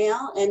purpose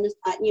now, and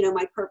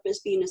my purpose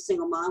being a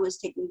single mom was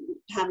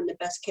having the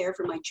best care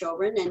for my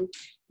children, and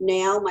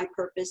now my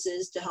purpose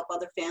is to help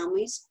other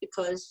families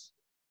because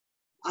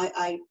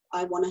I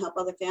want to help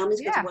other families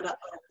because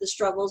the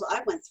struggles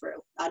I went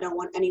through. I don't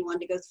want anyone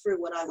to go through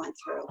what I went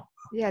through.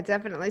 Yeah,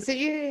 definitely. So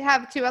you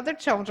have 2 other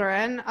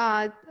children.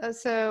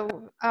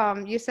 So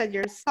you said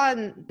your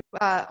son,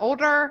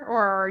 older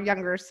or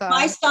younger son?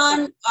 My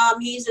son,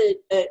 he's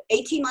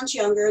 18 months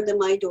younger than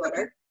my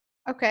daughter.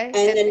 Okay.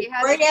 And then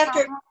right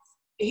after,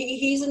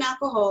 he's an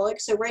alcoholic.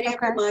 So right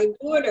after my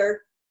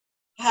daughter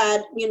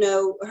had,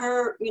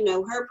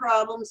 her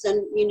problems,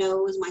 and, it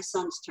was my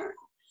son's turn.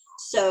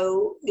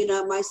 So,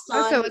 my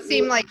son. So it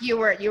seemed like you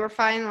were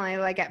finally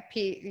like at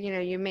peak,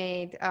 you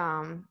made,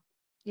 a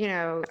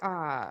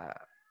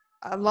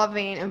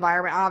loving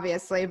environment,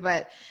 obviously,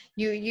 but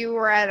you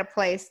were at a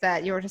place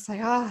that you were just like,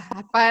 oh,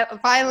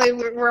 finally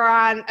we're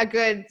on a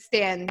good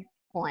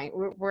standpoint.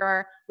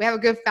 We have a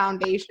good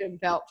foundation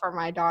built for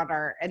my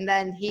daughter. And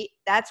then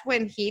that's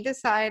when he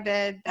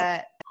decided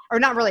that, or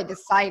not really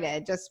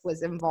decided, just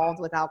was involved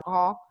with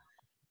alcohol.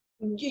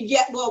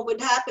 Yeah, well, what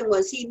happened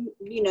was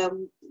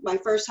my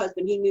first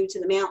husband, he moved to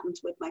the mountains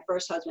with my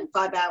first husband,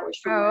 5 hours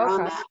from where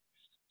I'm at.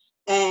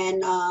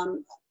 And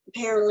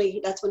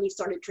apparently that's when he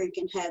started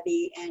drinking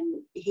heavy,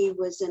 and he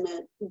was in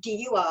a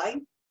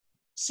DUI.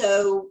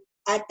 So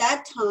at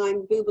that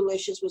time,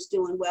 Boobaliciouss was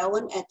doing well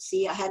on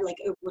Etsy. I had like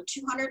over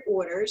 200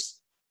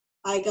 orders.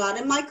 I got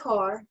in my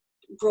car,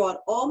 brought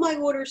all my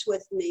orders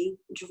with me,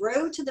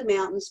 drove to the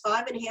mountains,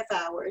 5.5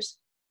 hours.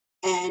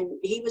 And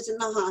he was in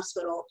the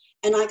hospital,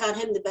 and I got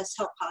him the best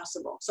help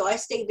possible. So I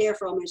stayed there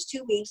for almost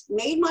 2 weeks,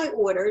 made my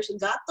orders,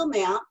 got them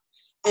out,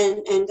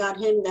 and got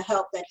him the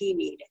help that he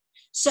needed.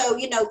 So,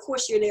 of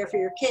course, you're there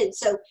for your kids.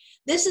 So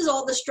this is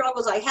all the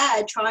struggles I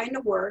had trying to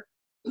work,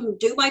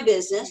 do my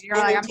business. You're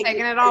And like, then I'm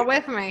taking it all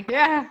with me.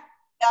 Yeah.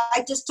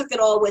 I just took it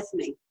all with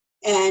me.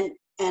 And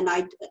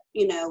I,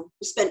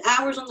 spent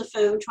hours on the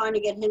phone trying to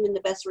get him in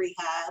the best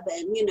rehab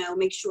and,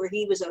 make sure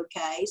he was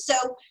okay. So,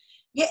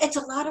 yeah, it's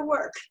a lot of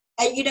work.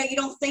 And, you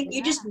don't think,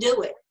 you just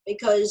do it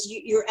because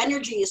your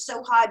energy is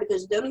so high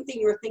because the only thing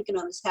you're thinking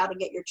of is how to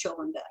get your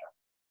children better.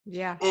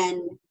 Yeah.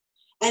 And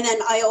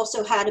then I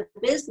also had a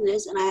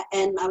business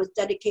and I was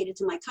dedicated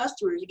to my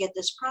customers to get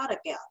this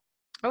product out.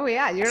 Oh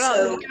yeah, you're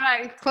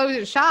not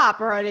closing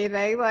shop or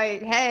anything.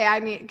 Like, hey, I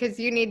mean, because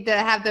you need to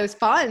have those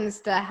funds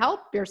to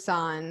help your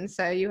son,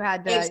 so you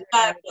had to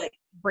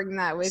bring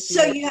that with you.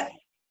 So you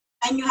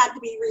have to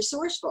be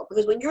resourceful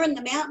because when you're in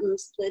the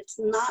mountains, it's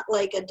not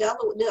like I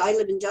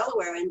live in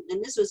Delaware, and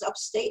this was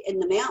upstate in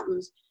the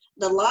mountains.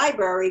 The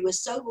library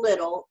was so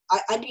little, I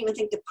didn't even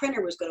think the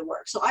printer was going to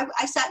work. So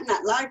I sat in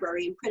that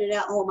library and printed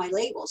out all my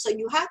labels. So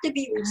you have to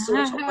be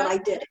resourceful, but I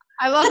did it.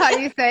 I love how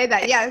you say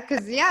that. Yeah,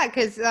 because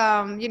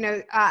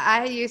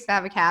I used to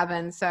have a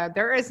cabin, so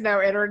there is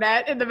no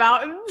internet in the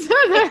mountains.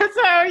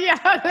 So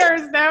yeah,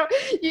 there's no.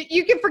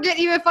 You can forget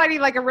even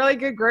finding like a really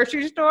good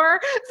grocery store.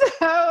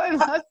 So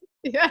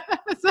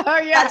That's so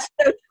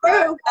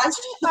true.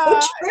 That's so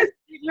true.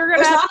 You're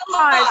gonna have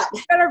to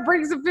you better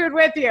bring some food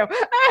with you.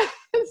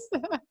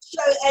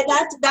 And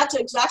that's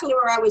exactly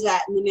where I was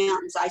at in the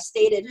mountains. I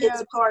stayed at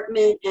his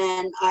apartment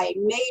and I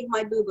made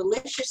my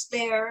Boobaliciouss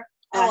there.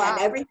 I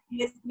had everything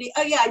with me.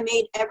 Oh yeah, I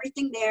made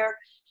everything there.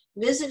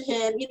 Visit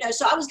him,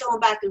 so I was going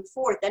back and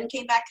forth. Then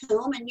came back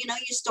home and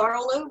you start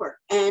all over.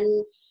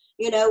 And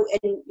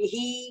and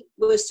he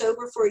was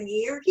sober for a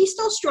year. He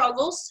still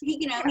struggles. He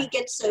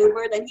gets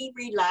sober, then he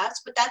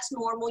relapsed, but that's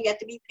normal. You have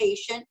to be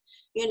patient.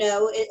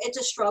 It's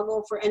a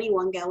struggle for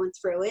anyone going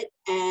through it.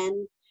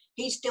 And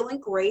he's doing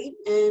great,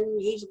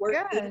 and he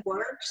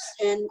works.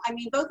 And I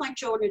mean, both my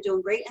children are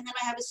doing great. And then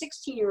I have a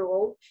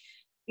 16-year-old,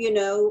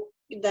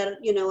 that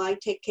I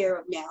take care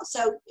of now.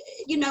 So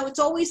it's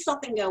always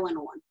something going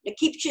on. It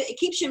keeps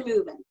you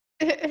moving.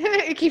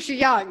 It keeps you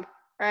young.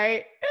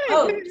 Right?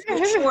 Oh,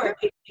 for sure.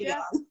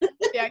 Yeah,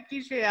 it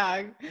keeps you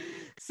young.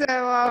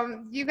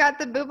 So you got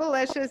the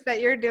Boobaliciouss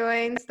that you're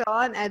doing still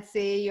on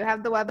Etsy. You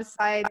have the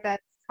website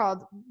that's called,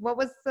 what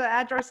was the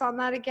address on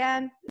that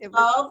again? It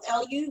was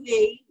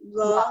L-U-V,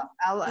 love,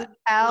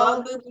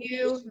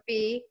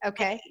 L-U-V,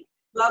 okay.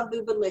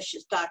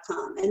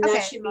 loveboobalicious.com, and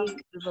that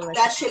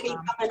should be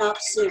coming up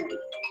soon.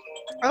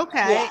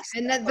 Okay. Yes.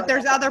 And then, but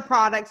there's other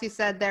products. You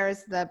said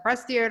there's the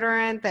breast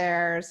deodorant,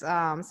 there's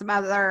some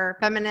other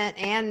feminine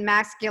and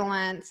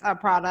masculine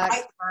products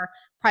for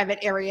private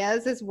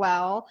areas as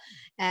well.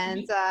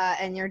 And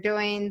and you're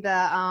doing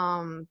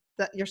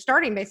you're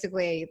starting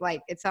basically,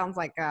 like, it sounds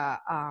like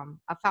a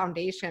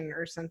foundation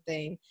or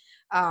something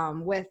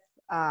with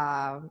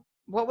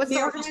what was the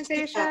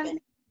organization?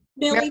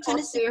 Millie,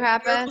 Tennessee.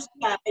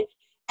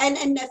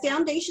 And the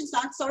foundation's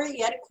not started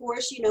yet, of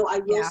course.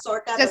 I will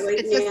start that right now.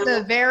 It's just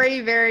the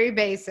very, very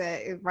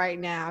basic right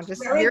now.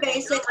 Just very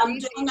basic. I'm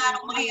doing that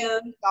on my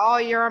own.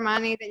 All your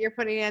money that you're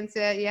putting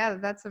into it. Yeah,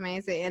 that's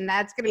amazing. And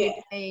that's going to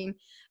be paying.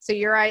 So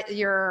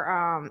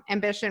your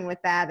ambition with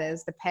that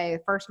is to pay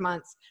the first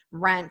month's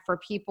rent for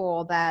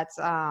people that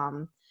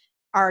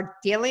are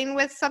dealing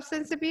with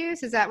substance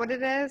abuse. Is that what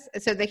it is?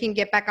 So they can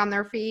get back on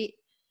their feet?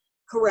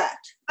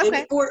 Correct.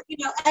 Okay. Or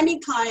any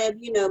kind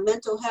of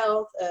mental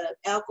health,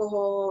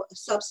 alcohol,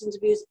 substance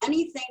abuse,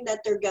 anything that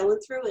they're going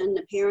through, and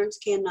the parents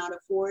cannot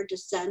afford to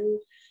send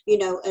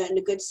in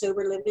a good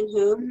sober living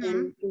home. Mm-hmm.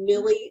 And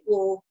Millie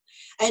will.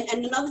 And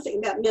another thing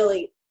about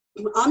Millie,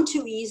 I'm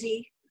too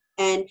easy,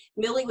 and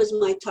Millie was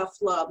my tough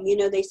love.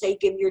 They say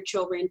give your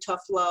children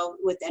tough love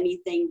with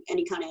anything,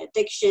 any kind of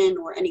addiction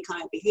or any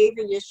kind of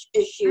behavior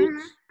issue.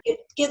 Mm-hmm.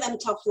 Give them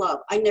tough love.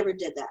 I never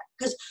did that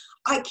because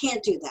I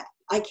can't do that.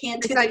 I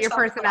can't do that. It's not your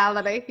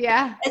personality. Love.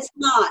 Yeah. It's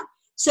not.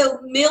 So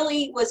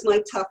Millie was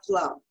my tough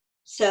love.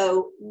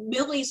 So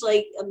Millie's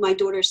like my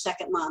daughter's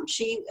second mom.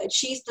 She's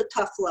the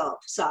tough love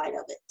side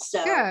of it.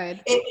 So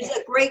good. It was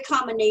a great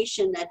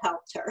combination that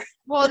helped her.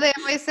 Well, they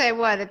always say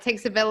it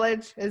takes a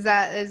village. Is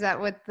that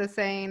what the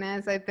saying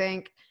is? I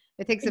think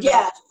it takes a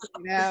village,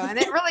 and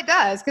it really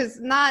does. Because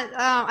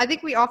I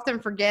think we often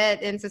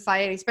forget in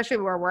society, especially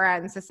where we're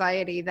at in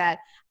society, that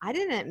I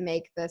didn't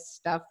make this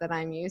stuff that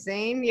I'm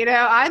using.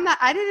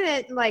 I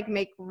didn't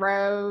make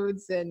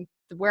roads and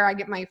where I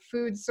get my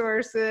food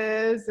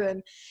sources.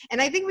 And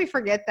I think we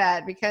forget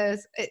that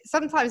because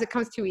sometimes it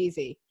comes too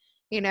easy,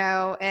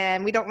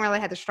 and we don't really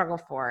have to struggle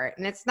for it.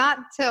 And it's not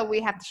till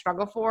we have to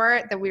struggle for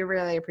it that we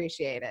really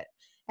appreciate it.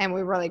 And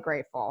we're really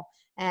grateful.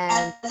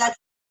 And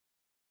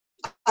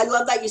I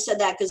love that you said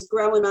that, because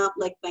growing up,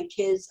 like my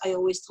kids, I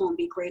always told them,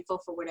 be grateful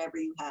for whatever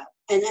you have.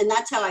 And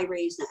that's how I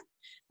raise them.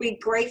 Be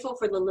grateful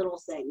for the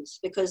little things,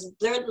 because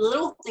the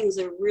little things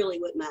are really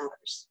what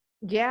matters.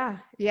 Yeah.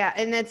 Yeah.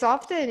 And it's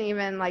often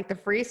even the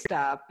free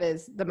stuff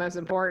is the most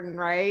important,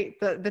 right?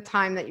 The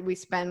time that we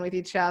spend with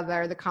each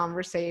other, the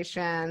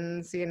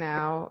conversations,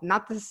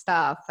 not the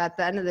stuff. At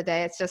the end of the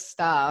day, it's just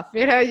stuff,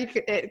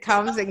 it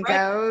comes and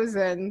goes,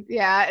 and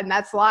and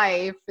that's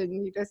life,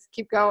 and you just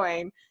keep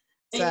going.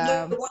 And you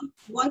know, So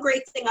one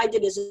great thing I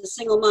did as a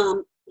single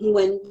mom,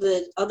 when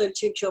the other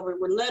two children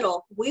were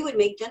little, we would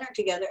make dinner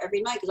together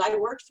every night because I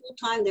worked full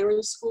time. They were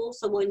in school.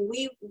 So when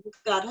we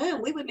got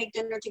home, we would make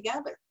dinner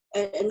together.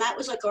 And that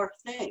was like our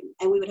thing.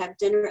 And we would have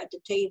dinner at the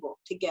table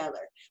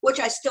together, which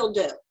I still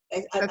do.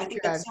 I think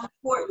good. that's so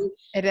important.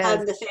 It is.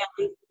 Having the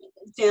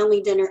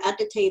family dinner at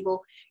the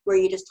table where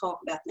you just talk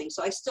about things.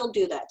 So I still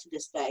do that to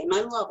this day, and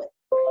I love it.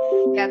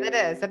 Yeah, that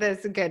is. It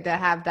is good to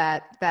have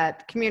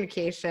that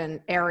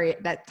communication area,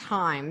 that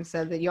time,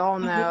 so that you all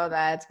know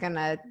that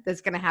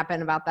it's gonna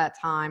happen about that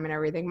time and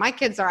everything. My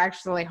kids are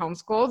actually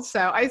homeschooled,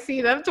 so I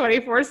see them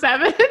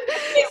 24/7.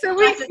 So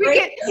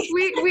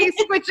we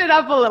switch it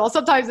up a little.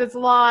 Sometimes it's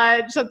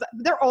lunch.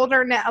 They're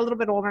older now, a little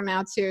bit older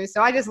now too.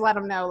 So I just let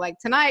them know, like,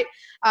 tonight,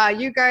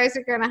 you guys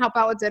are gonna help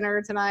out with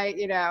dinner tonight,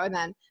 and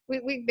then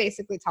we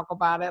basically talk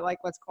about it,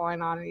 like what's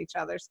going on in each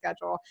other's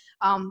schedule.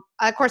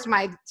 Of course,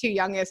 my two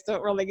youngest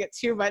don't really get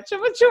too much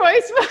of a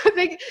choice, but I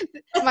think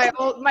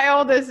my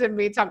oldest and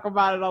me talk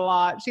about it a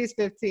lot. She's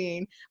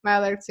 15. My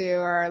other two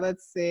are,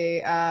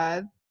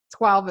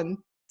 12 and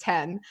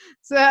 10.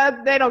 So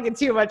they don't get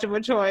too much of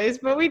a choice,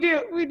 but we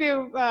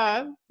do,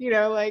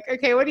 like,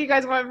 okay, what do you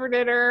guys want for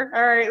dinner?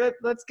 All right,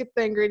 let's get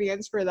the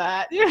ingredients for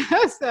that.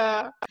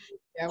 So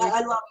yeah,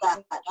 I love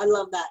that. I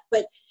love that.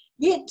 But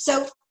yeah,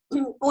 so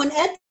on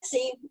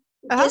Etsy,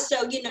 just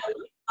so you know,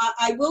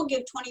 I will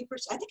give 20%.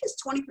 I think it's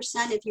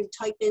 20% if you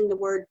type in the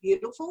word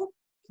beautiful.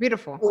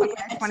 Beautiful.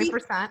 Okay,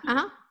 20%.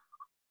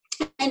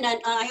 And then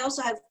I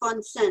also have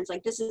fun scents.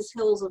 Like this is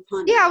Hills of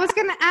Honey. Yeah, I was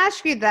going to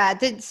ask you that.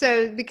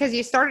 Because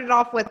you started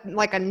off with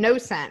like a no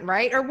scent,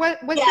 right? Or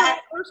what was your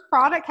first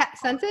product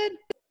scented?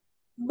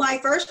 My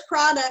first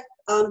product,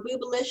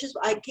 Boobaliciouss,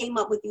 I came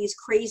up with these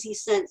crazy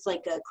scents,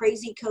 like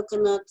crazy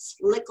coconuts,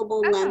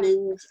 lickable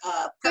lemons.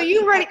 So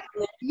you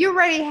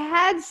already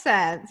had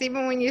scents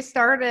even when you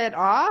started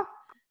off?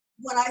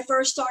 When I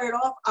first started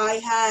off, I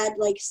had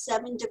like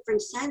 7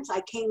 different scents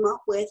I came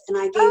up with, and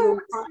I gave them.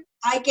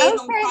 I gave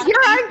them.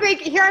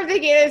 Here I'm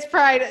thinking it's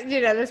probably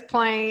this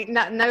plain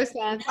no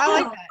sense.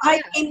 I like that.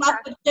 I came up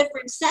with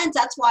different scents.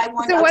 That's why I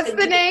wanted. So what's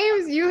the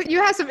names?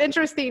 You have some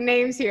interesting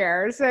names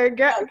here. So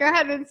go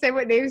ahead and say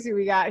what names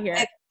we got here.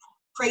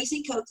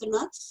 Crazy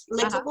coconuts,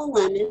 lickable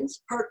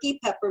lemons, perky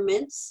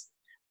peppermints,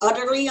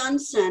 utterly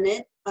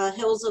unscented,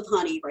 Hills of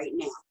Honey right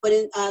now. But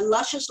in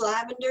luscious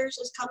lavenders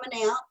is coming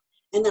out.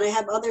 And then I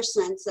have other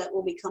scents that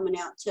will be coming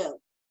out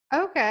too.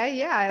 Okay,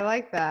 yeah, I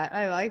like that.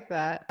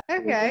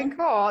 Okay,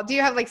 cool. Do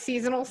you have like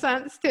seasonal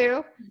scents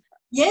too?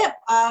 Yeah,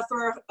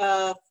 for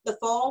the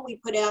fall we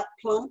put out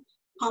plum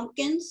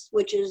pumpkins,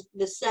 which is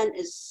the scent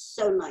is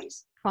so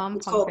nice.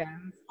 Pumpkins.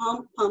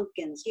 Plum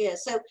pumpkins. Yeah,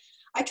 so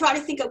I try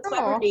to think of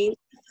clever names.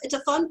 It's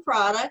a fun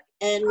product,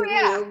 and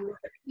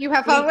you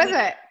have fun with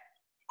it.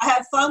 I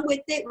have fun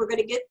with it. We're going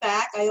to get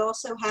back. I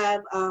also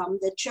have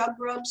the Chub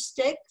Rub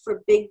Stick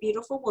for Big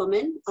Beautiful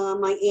Woman.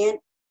 My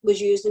aunt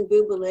was using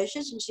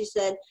Boobaliciouss, and she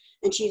said,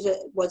 and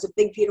was a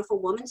big beautiful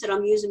woman, said,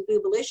 I'm using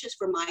Boobaliciouss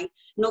for my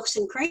nooks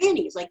and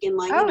crannies, like in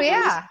my.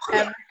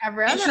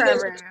 Every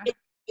other.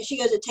 She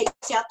goes, it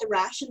takes out the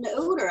rash and the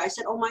odor. I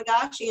said, oh my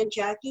gosh, Aunt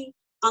Jackie,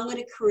 I'm going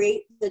to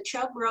create the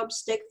Chub Rub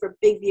Stick for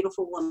Big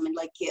Beautiful Woman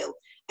like you.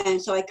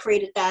 And so I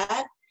created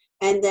that.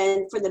 And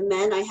then for the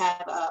men, I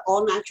have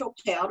all natural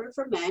powder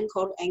for men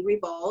called Angry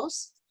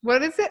Balls.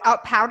 What is it? Oh,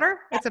 powder?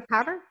 It's a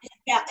powder?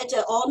 Yeah, it's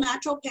an all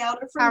natural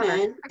powder for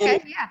men.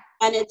 Okay,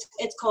 and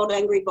it's called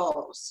Angry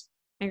Balls.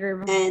 Angry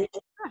Balls. And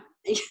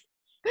this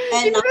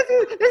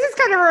is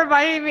kind of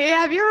reminding me.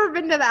 Have you ever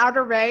been to the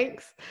Outer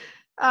Banks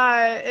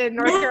in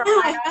North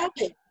Carolina? I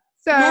haven't.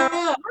 So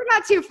we're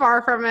not too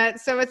far from it.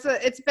 So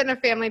it's been a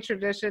family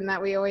tradition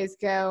that we always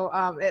go.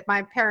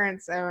 My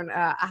parents own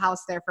a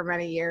house there for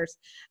many years,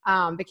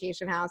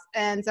 vacation house.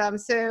 And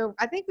so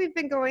I think we've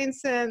been going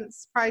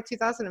since probably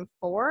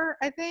 2004,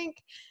 I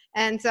think.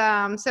 And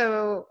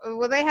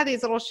they have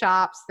these little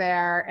shops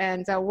there.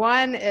 And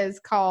one is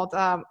called,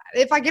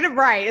 if I get it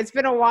right, it's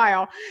been a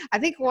while. I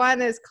think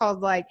one is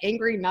called like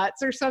Angry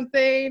Nuts or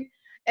something.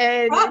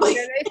 And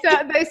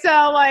they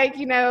sell like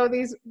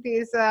these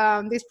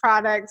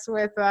products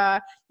with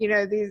they're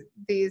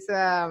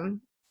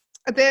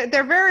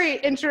very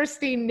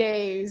interesting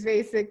names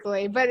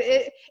basically, but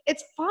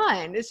it's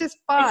fun. It's just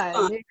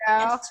fun,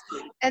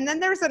 And then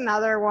there's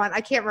another one,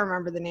 I can't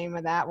remember the name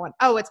of that one.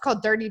 Oh, it's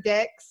called Dirty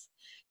Dick's,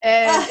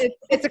 and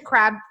it's a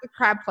crab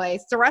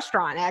place. It's a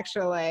restaurant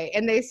actually,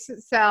 and they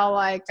sell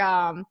like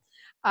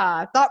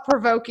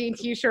thought-provoking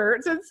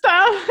t-shirts and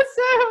stuff.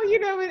 So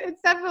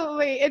it's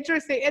definitely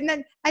interesting. And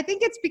then I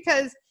think it's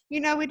because we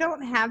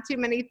don't have too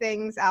many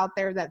things out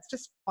there that's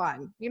just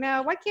fun.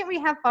 Why can't we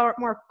have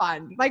more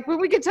fun? Like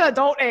when we get to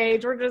adult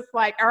age, we're just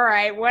like, all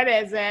right, what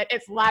is it?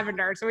 It's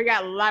lavender, so we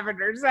got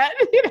lavender scent.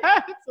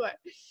 It's like,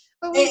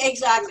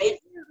 exactly.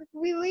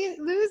 We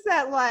lose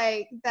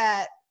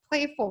that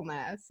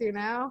playfulness.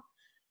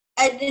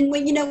 And then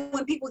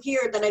when people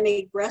hear that I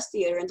made breast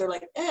deodorant, they're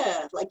like,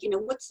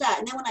 what's that?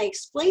 And then when I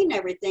explain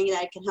everything that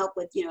I can help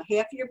with,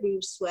 half your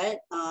boob sweat,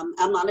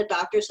 I'm not a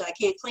doctor, so I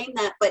can't claim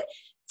that. But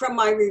from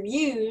my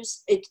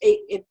reviews,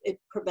 it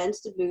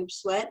prevents the boob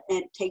sweat, and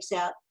it takes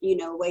out,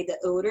 away the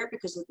odor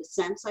because of the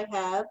scents I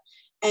have,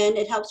 and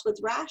it helps with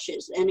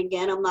rashes. And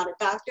again, I'm not a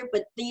doctor,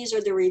 but these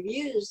are the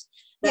reviews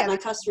that my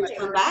customers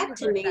come back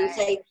to me and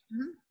say,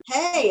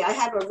 hey, I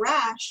have a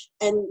rash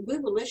and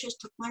Boobaliciouss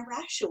took my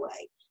rash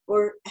away.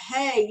 Or,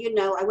 hey,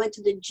 I went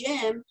to the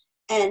gym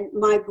and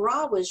my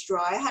bra was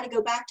dry. I had to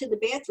go back to the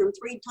bathroom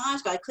 3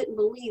 times because I couldn't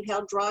believe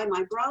how dry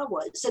my bra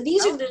was. So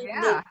these are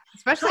the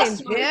especially in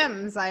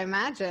gyms, I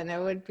imagine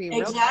it would be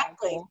exactly really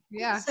helpful.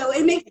 Yeah. So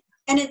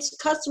it's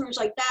customers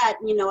like that,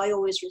 I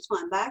always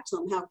respond back to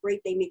them how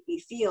great they make me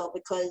feel,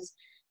 because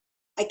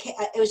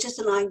it was just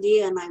an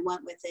idea and I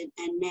went with it,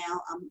 and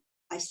now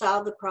I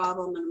solved the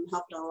problem and I'm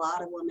helping a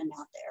lot of women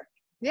out there.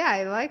 Yeah,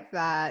 I like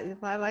that.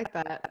 I like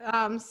that.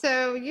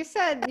 So you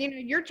said,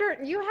 your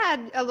journey, you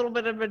had a little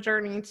bit of a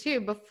journey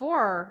too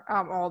before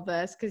all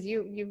this, because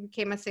you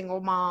became a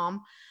single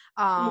mom.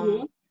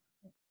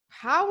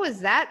 How was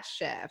that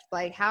shift?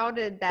 Like, how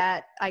did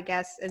that, I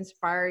guess,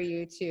 inspire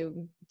you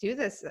to do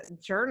this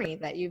journey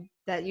that you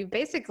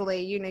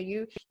basically,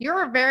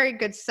 you're a very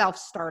good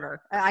self-starter.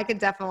 I could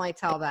definitely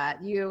tell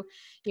that. You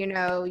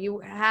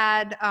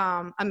had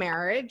a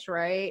marriage,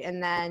 right?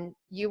 And then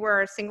you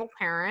were a single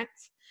parent.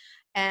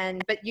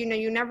 But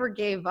you never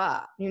gave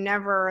up. You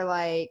never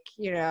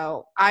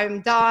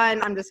I'm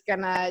done. I'm just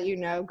gonna,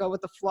 go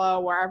with the flow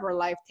wherever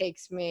life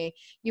takes me.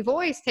 You've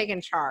always taken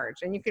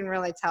charge, and you can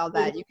really tell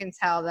that. You can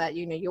tell that,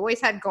 you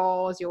always had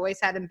goals. You always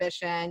had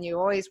ambition. You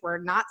always were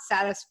not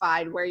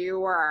satisfied where you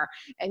were.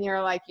 And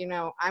you're like,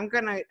 I'm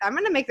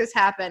gonna make this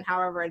happen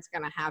however it's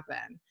gonna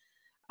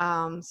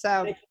happen.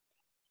 So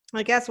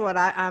I guess what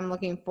I'm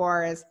looking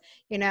for is,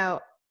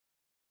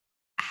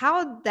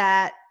 how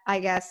that, I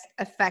guess,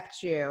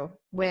 affect you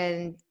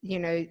when,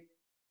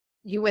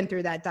 you went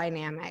through that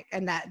dynamic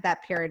and that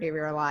period of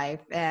your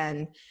life.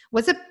 And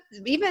was it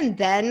even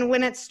then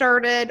when it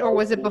started, or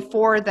was it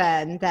before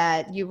then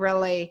that you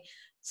really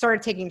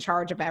started taking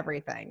charge of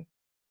everything?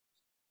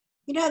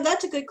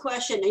 That's a good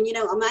question. And,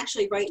 I'm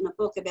actually writing a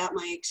book about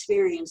my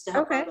experience to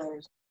help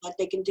others, that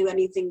they can do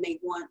anything they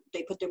want,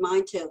 they put their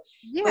mind to.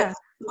 Yeah.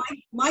 But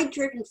my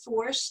driving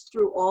force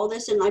through all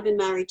this, and I've been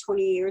married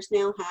 20 years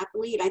now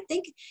happily, and I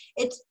think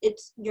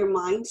it's your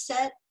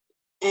mindset.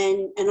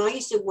 And I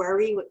used to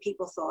worry what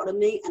people thought of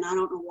me, and I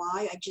don't know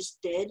why, I just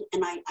did.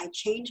 And I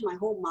changed my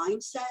whole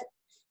mindset,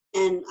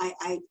 and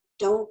I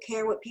don't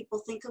care what people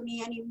think of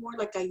me anymore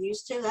like I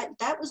used to.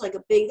 That was like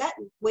that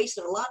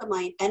wasted a lot of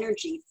my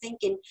energy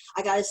thinking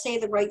I got to say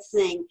the right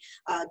thing.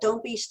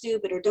 Don't be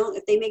stupid, or don't,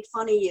 if they make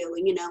fun of you.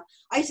 And,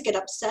 I used to get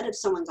upset if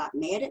someone got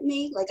mad at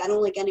me. Like, I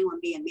don't like anyone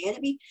being mad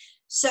at me.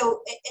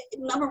 So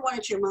number one,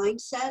 it's your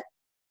mindset.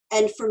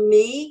 And for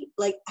me,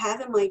 like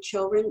having my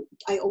children,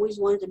 I always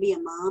wanted to be a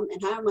mom,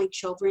 and having my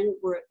children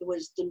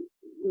was the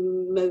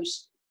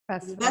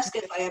best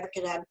gift I ever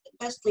could have,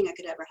 the best thing I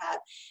could ever have.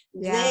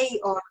 Yeah.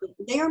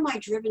 They are my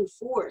driving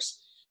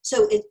force.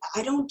 So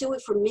I don't do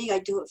it for me, I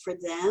do it for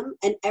them.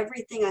 And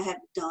everything I have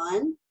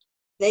done,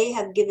 they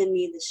have given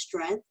me the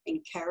strength and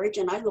courage,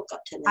 and I look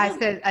up to them.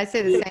 I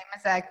say the same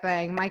exact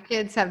thing. My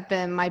kids have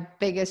been my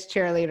biggest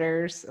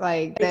cheerleaders.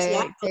 Like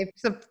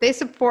they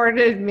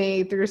supported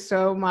me through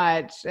so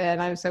much, and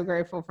I'm so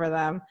grateful for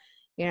them.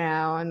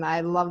 And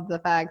I love the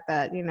fact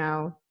that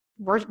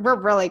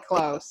we're really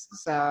close.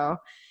 So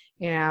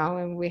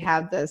and we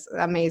have this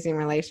amazing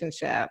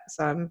relationship.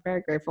 So I'm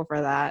very grateful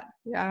for that.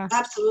 Yeah,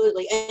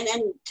 absolutely.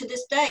 And to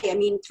this day, I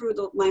mean, through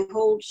my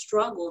whole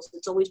struggles,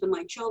 it's always been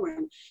my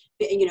children,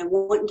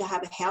 wanting to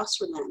have a house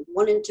for them,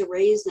 wanting to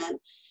raise them,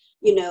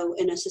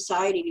 in a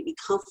society to be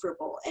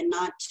comfortable and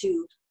not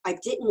to, I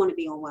didn't want to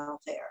be on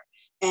welfare.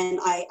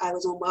 And I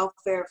was on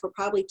welfare for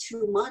probably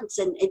 2 months,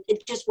 and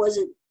it just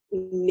wasn't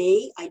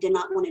me. I did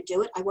not want to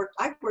do it. I worked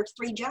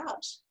 3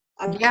 jobs.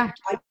 I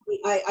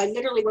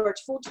literally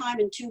worked full-time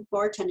in 2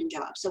 bartending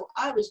jobs. So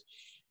I was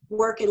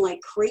working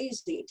like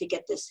crazy to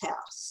get this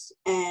house.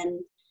 And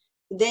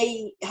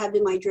they have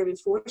been my driving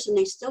force, and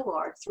they still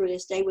are through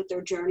this day with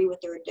their journey, with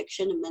their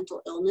addiction and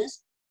mental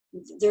illness.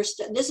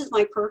 This is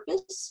my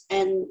purpose,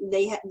 and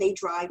they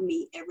drive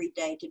me every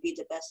day to be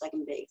the best I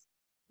can be.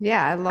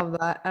 Yeah, I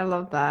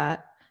love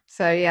that.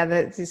 So yeah,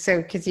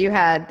 because you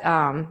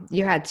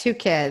had 2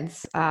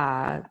 kids,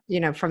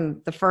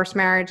 from the first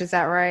marriage, is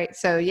that right?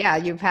 So yeah,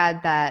 you've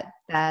had that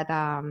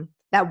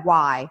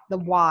why, the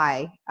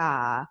why.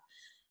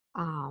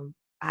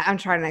 I'm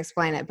trying to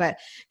explain it, but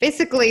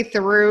basically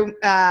through,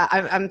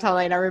 I'm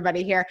telling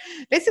everybody here,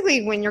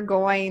 basically when you're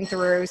going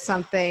through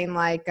something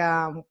like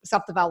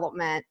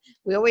self-development,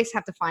 we always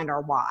have to find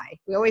our why.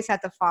 We always have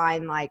to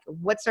find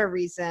what's our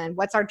reason,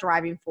 what's our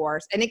driving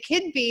force. And it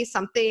could be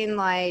something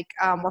like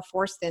we're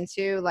forced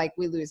into, like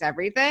we lose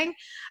everything.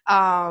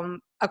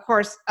 Of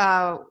course,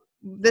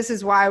 this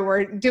is why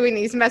we're doing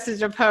these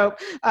message of hope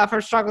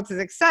from struggle to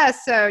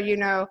success. So,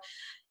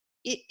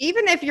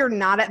 even if you're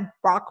not at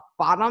rock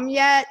bottom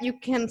yet, you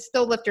can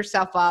still lift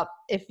yourself up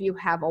if you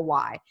have a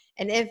why.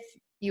 And if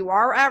you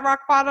are at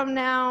rock bottom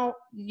now,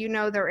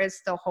 there is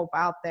still hope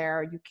out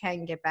there. You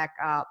can get back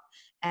up.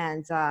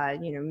 and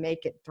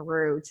make it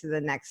through to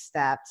the next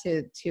step,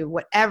 to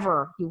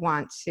whatever you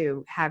want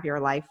to have your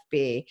life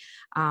be.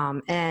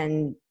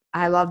 And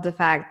I love the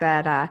fact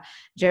that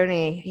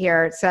Joani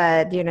here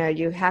said,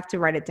 you have to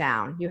write it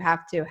down. You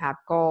have to have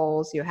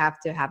goals. You have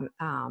to have,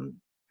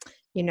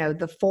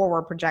 the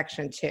forward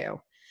projection too.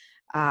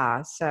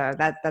 So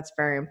that's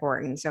very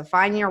important. So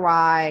find your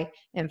why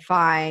and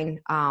find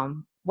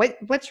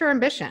what's your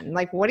ambition?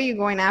 Like, what are you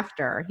going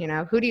after?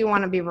 Who do you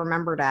want to be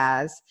remembered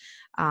as?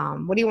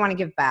 What do you want to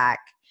give back?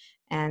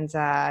 And,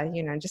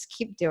 just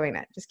keep doing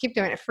it. Just keep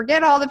doing it.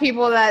 Forget all the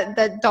people that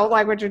don't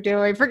like what you're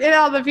doing. Forget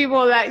all the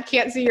people that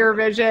can't see your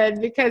vision,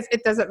 because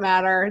it doesn't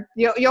matter.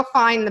 You'll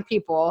find the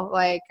people.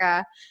 Like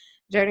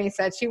Joani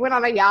said, she went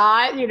on a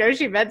yacht.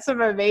 She met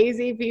some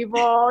amazing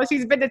people.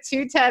 She's been to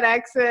 2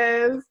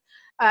 TEDx's.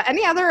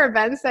 Any other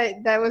events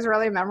that was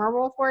really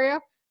memorable for you?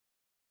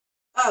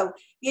 Oh,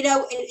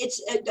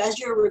 it's as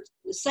you're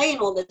saying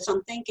all this,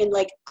 I'm thinking,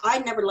 like, I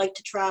never liked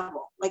to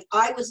travel. Like,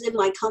 I was in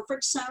my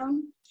comfort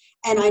zone.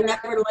 And I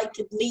never liked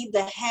to leave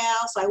the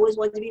house. I always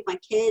wanted to be with my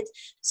kids.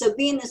 So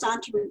being this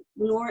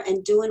entrepreneur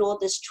and doing all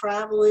this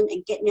traveling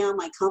and getting out of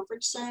my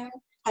comfort zone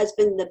has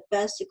been the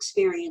best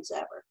experience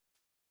ever.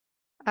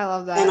 I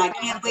love that. And I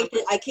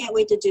can't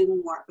wait to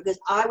do more, because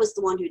I was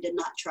the one who did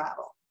not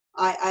travel.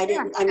 I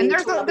didn't. I mean,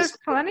 and there's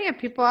plenty of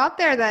people out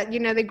there that,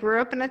 they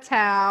grew up in a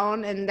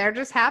town and they're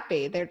just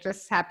happy. They're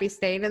just happy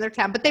staying in their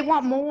town, but they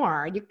want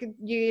more. You could,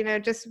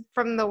 just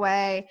from the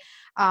way,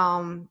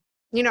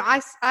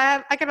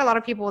 I get a lot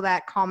of people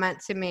that comment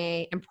to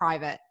me in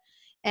private,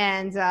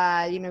 and,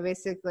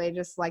 basically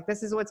just like,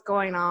 this is what's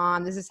going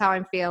on. This is how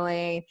I'm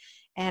feeling.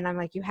 And I'm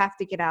like, you have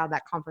to get out of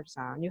that comfort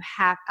zone.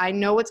 I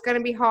know it's going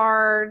to be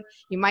hard.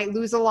 You might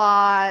lose a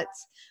lot,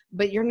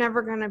 but you're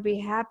never going to be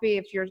happy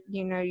if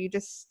you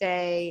just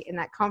stay in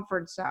that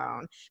comfort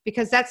zone,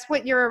 because that's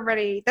what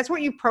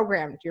you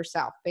programmed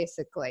yourself.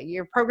 Basically,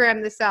 you're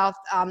programmed yourself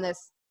on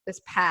this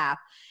path.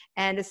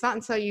 And it's not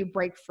until you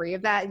break free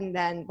of that, and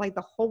then, like,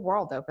 the whole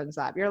world opens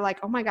up. You're like,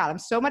 oh my God, I'm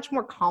so much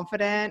more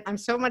confident. I'm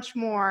so much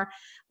more,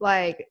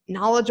 like,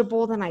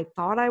 knowledgeable than I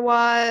thought I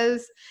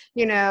was,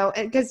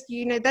 because,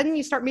 then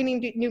you start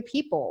meeting new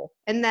people,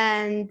 and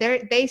then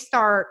they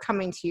start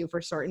coming to you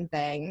for certain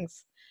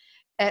things.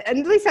 And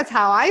at least that's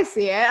how I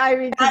see it. I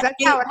mean, because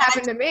that's how it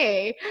happened to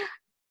me.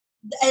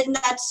 And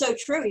that's so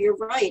true. You're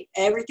right.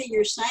 Everything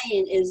you're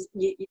saying is,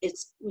 you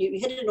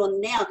hit it on the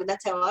nail, because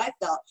that's how I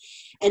felt.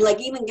 And,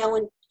 like, even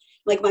going,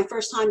 like, my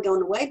first time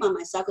going away by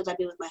myself, because I've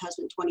been with my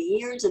husband 20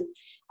 years and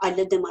I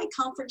lived in my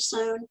comfort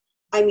zone.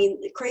 I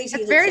mean, crazy.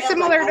 It's very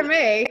similar to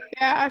me.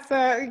 Yeah.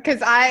 So,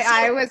 because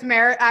I was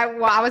married,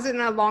 I was in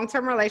a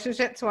long-term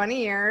relationship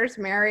 20 years,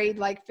 married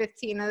like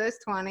 15 of those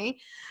 20.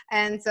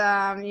 And,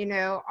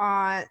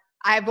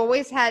 I've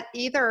always had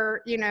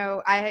either,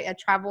 I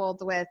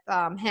traveled with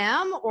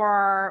him,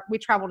 or we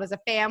traveled as a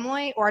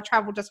family, or I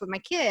traveled just with my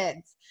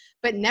kids,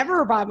 but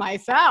never by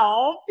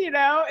myself.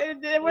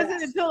 It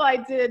wasn't until I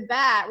did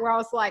that where I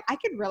was like, I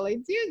could really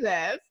do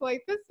this.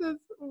 Like,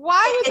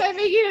 why was I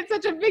making it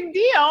such a big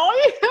deal?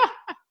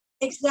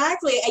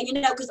 Exactly. And,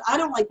 because I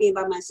don't like being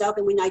by myself.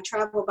 And when I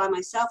travel by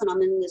myself and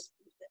I'm in this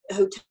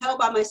hotel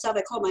by myself,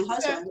 I call my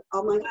husband,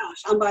 oh my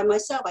gosh, I'm by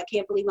myself. I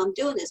can't believe I'm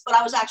doing this. But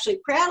I was actually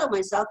proud of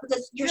myself,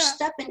 because you're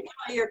stepping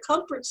out of your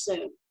comfort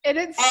zone. And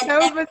it's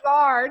so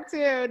bizarre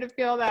too to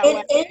feel that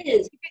way. It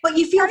is, but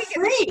you feel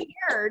free.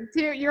 Scared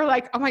too. You're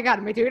like, oh my God,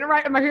 am I doing it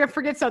right? Am I going to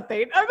forget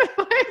something? I'm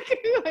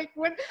like,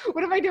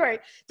 what am I doing?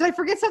 Did I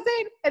forget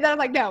something? And then I'm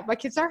like, no, my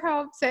kids are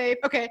home, safe.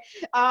 Okay.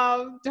 Do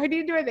I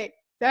need to do anything?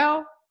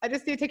 No, I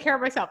just need to take care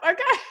of myself.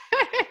 Okay.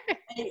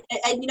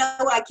 And you know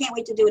what? I can't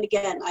wait to do it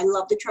again. I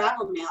love to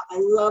travel now. I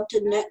love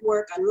to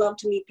network. I love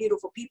to meet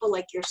beautiful people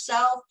like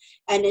yourself.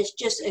 And it's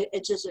just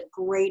a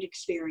great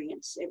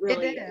experience. It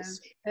really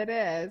is. It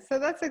is. So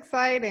that's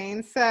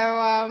exciting. So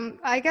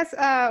I guess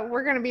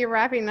we're going to be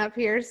wrapping up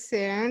here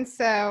soon.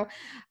 So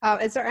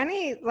is there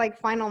any, like,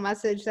 final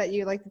message that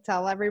you'd like to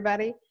tell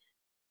everybody?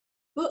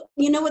 Well,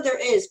 you know what there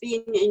is,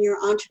 being in your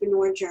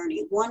entrepreneur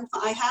journey.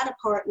 I had a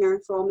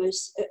partner for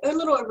almost a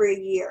little over a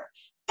year.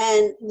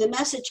 And the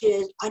message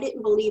is, I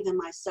didn't believe in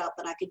myself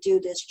that I could do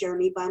this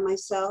journey by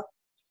myself.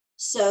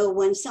 So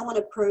when someone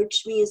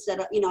approached me and said,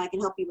 I can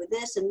help you with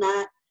this and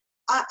that,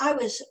 I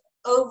was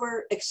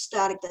over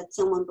ecstatic that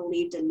someone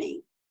believed in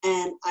me.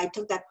 And I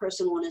took that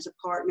person on as a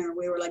partner.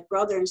 We were like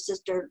brother and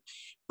sister.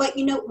 But,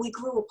 we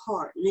grew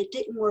apart and it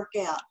didn't work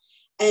out.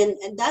 And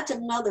that's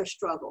another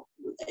struggle.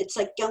 It's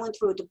like going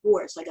through a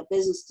divorce, like a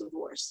business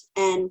divorce.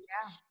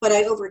 But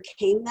I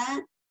overcame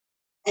that,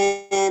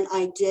 and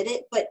I did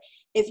it. But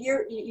if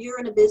you're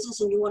in a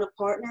business and you want a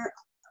partner,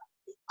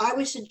 I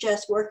would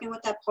suggest working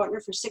with that partner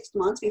for 6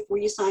 months before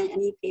you sign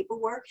any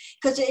paperwork,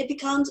 because it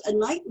becomes a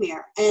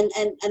nightmare. And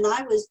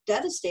I was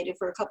devastated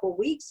for a couple of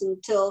weeks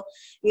until,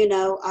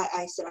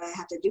 I said, I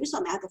have to do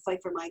something. I have to fight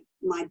for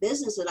my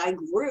business that I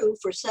grew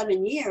for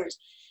 7 years.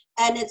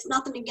 And it's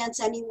nothing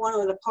against anyone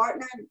or the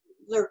partner.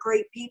 They're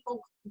great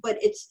people, but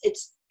it's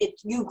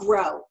you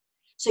grow.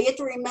 So you have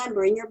to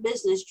remember, in your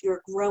business,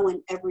 you're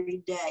growing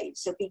every day.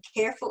 So be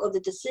careful of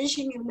the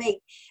decision you make.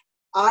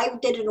 I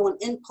did it on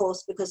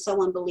impulse because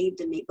someone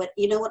believed in me. But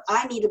you know what?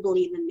 I need to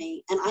believe in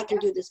me, and I can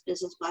do this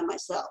business by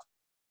myself.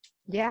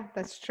 Yeah,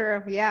 that's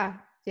true. Yeah.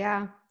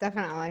 Yeah,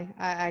 definitely.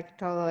 I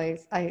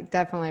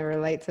definitely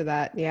relate to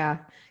that. Yeah.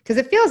 Because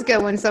it feels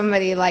good when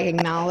somebody like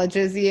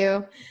acknowledges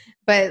you.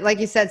 But like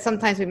you said,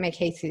 sometimes we make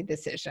hasty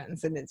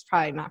decisions and it's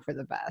probably not for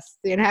the best,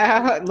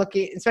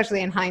 looking, especially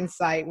in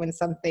hindsight, when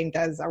something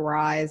does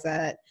arise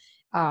that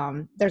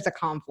there's a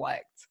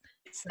conflict.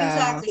 So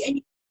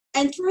Exactly.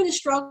 And through the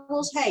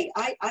struggles, hey,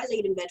 I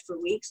laid in bed for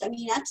weeks. I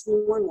mean, that's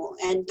normal.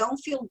 And don't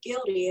feel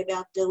guilty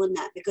about doing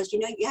that, because, you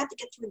have to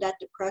get through that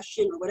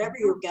depression or whatever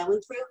you're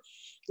going through.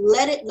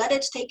 Let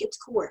it take its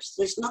course.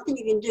 There's nothing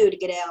you can do to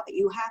get out, but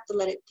you have to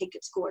let it take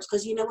its course,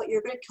 because you know what?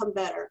 You're going to come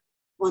better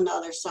on the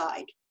other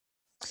side.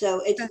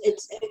 So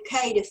it's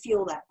okay to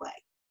feel that way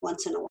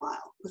once in a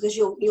while, because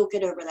you'll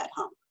get over that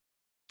hump.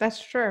 that's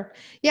true.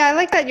 Yeah, I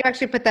like that you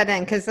actually put that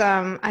in, because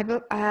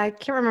I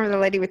can't remember the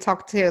lady we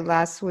talked to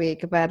last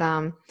week, but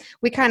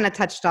we kind of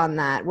touched on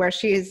that, where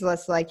she's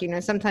just like,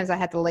 sometimes I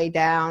had to lay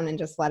down and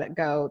just let it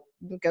go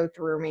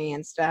through me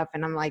and stuff.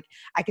 And I'm like,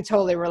 I could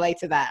totally relate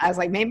to that. I was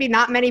like, maybe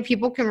not many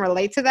people can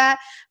relate to that,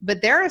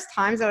 but there is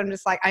times that I'm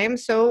just like, I am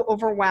so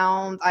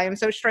overwhelmed. I am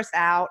so stressed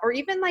out. Or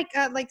even like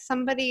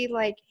somebody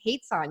like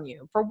hates on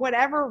you for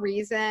whatever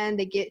reason.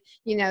 They get,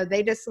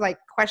 they just like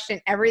question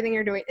everything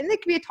you're doing. And they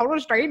could be a total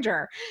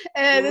stranger.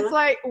 And it's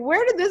like,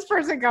 where did this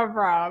person come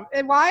from?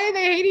 And why are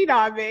they hating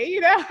on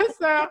me?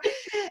 So,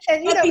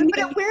 and but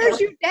it wears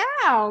you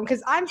down,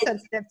 because I'm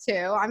sensitive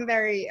too. I'm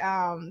very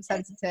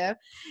sensitive.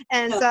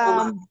 And so,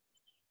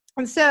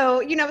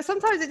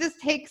 sometimes it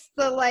just takes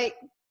the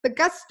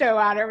gusto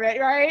out of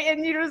it, right?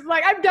 And you're just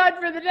like, I'm done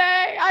for the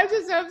day. I'm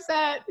just so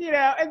upset,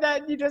 and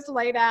then you just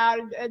lay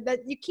down, and then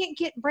you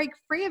can't break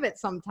free of it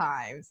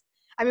sometimes.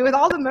 I mean, with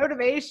all the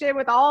motivation,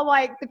 with all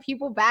like the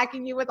people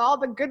backing you, with all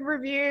the good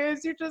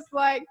reviews, you're just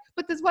like,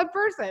 but this one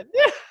person.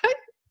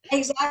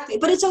 Exactly.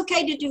 But it's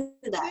okay to do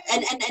that.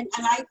 And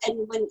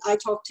when I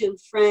talk to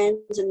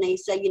friends and they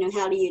say,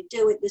 how do you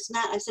do it? This and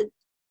that, I said,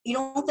 you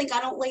don't think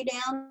I don't lay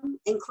down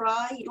and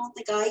cry? You don't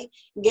think I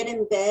get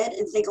in bed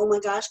and think, oh my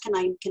gosh, can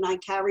I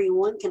carry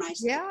on? Can I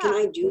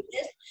do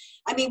this?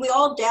 I mean, we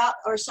all doubt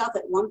ourselves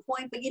at one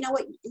point, but you know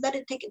what? Let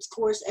it take its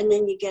course, and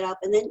then you get up,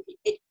 and then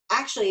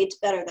it's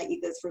better that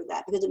you go through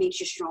that, because it makes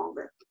you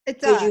stronger.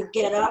 It does. Because you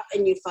get up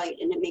and you fight,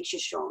 and it makes you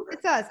stronger.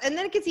 It does. And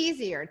then it gets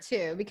easier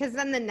too, because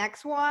then the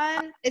next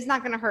one is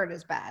not going to hurt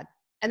as bad.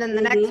 And then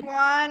the next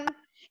one,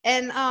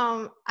 and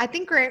I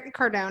think Grant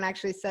Cardone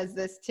actually says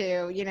this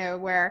too,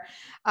 where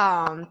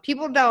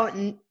people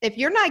don't, if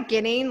you're not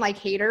getting like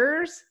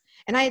haters,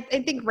 and I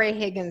think Ray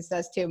Higgins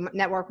does too,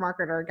 network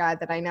marketer guy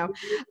that I know.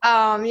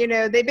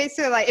 They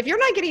basically like, if you're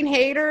not getting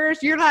haters,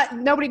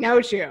 nobody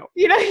knows you.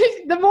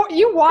 The more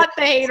you want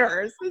the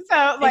haters.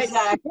 So like,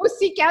 go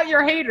seek out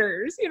your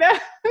haters.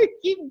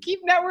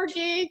 Keep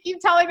networking, keep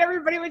telling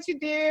everybody what you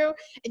do,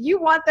 and you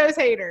want those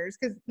haters,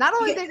 because not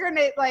only they're going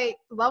to like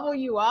level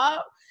you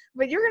up,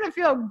 but you're going to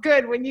feel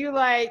good when you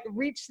like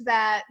reach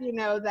that,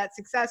 that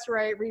success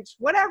rate, reach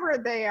whatever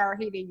they are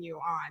hating you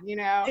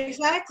on,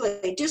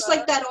 Exactly. Just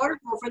like that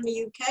article from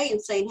the UK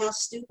and saying how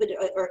stupid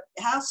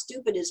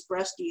is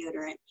breast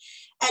deodorant.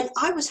 And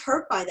I was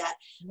hurt by that.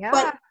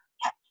 Yeah.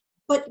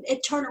 But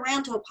it turned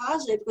around to a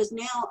positive, because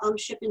now I'm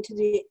shipping to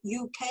the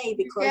UK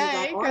because of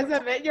that article.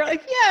 Because of it. You're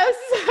like, yes,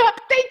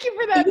 thank you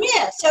for that.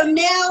 Yeah. So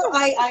now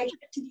I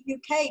ship to the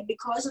UK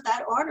because of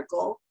that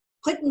article,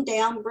 putting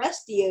down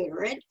breast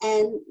deodorant,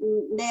 and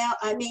now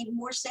I made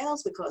more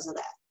sales because of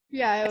that.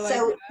 Yeah.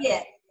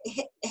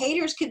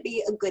 Haters could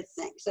be a good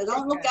thing. So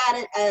don't look at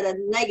it as a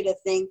negative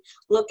thing.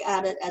 Look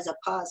at it as a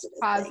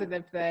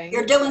positive thing.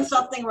 You're doing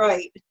something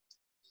right.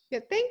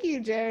 Yeah, thank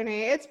you,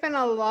 Joani. It's been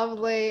a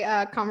lovely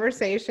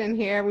conversation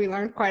here. We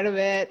learned quite a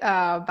bit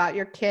about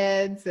your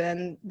kids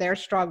and their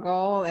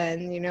struggle,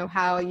 and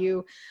how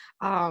you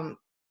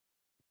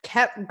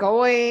kept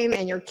going,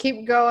 and you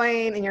keep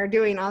going, and you're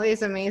doing all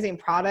these amazing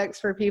products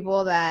for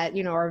people that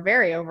are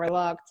very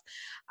overlooked,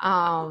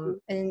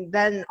 and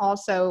then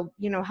also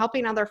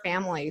helping other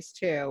families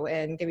too,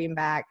 and giving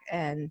back,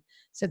 and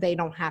so they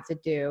don't have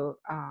to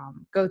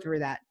go through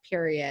that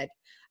period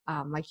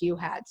like you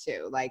had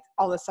to, like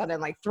all of a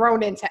sudden like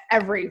thrown into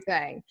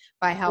everything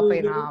by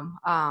helping them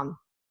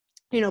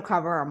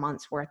cover a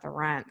month's worth of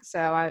rent.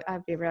 So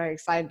I'd be really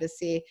excited to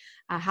see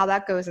how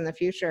that goes in the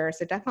future.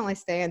 So definitely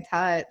stay in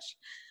touch.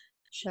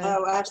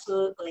 Oh,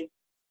 absolutely.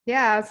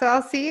 Yeah, so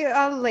I'll see you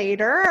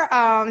later.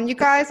 You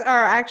guys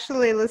are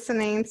actually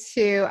listening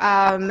to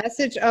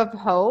Message of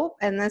Hope,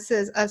 and this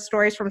is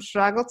Stories from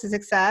Struggle to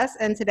Success.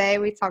 And today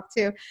we talked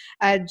to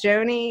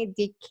Joani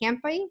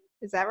Dicampli.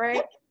 Is that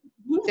right?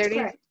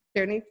 Yep.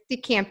 Joani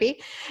Dicampli.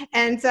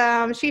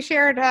 And she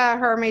shared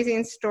her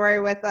amazing story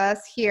with us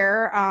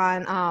here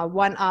on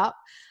One Up,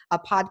 a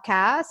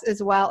podcast,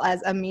 as well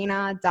as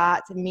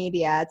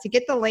Amina.media. To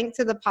get the link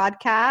to the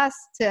podcast,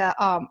 to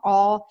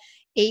all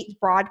 8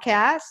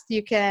 broadcast,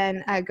 you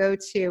can go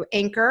to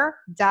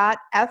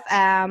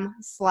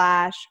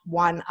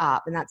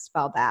anchor.fm/1up, and that's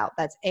spelled out.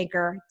 That's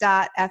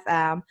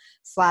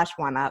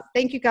anchor.fm/1up.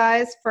 Thank you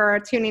guys for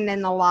tuning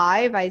in the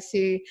live. I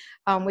see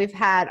we've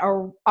had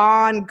an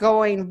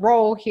ongoing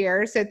roll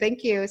here, so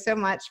thank you so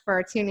much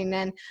for tuning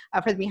in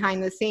for the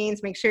behind the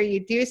scenes. Make sure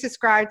you do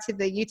subscribe to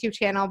the YouTube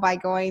channel by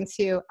going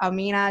to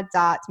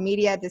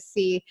amina.media to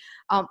see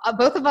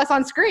both of us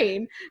on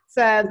screen.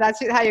 So that's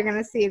how you're going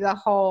to see the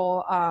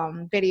whole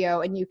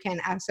video, and you can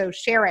also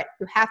share it.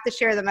 You have to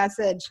share the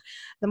message.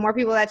 The more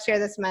people that share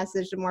this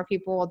message, the more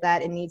people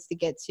that it needs to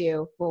get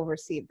to will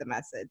receive the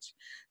message.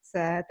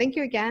 So thank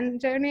you again,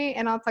 Joani,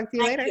 and I'll talk to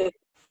you later. You.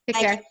 Take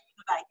Thank care. you.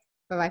 Bye-bye.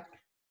 Bye-bye.